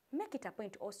kimu. Make it a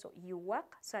point also you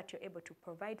work so that you're able to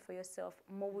provide for yourself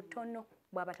mu butono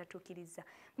bw'abatatuukiriza.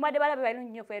 Mwadde balabe balungi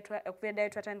nnyo okubeera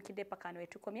twatandikidde paka wano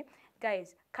wetukomye.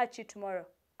 Guys, catch you tomorrow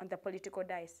on the Political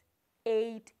Dice,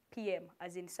 8 p.m.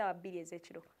 as in sawa 2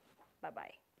 ez'ekiro.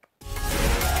 Bye-bye.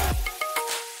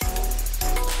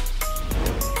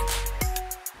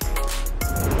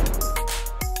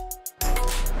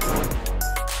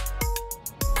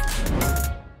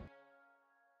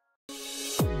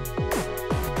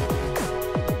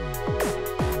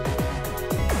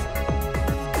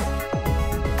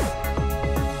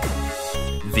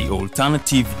 The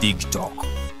Alternative Dig Talk.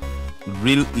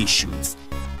 Real issues,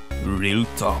 real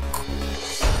talk.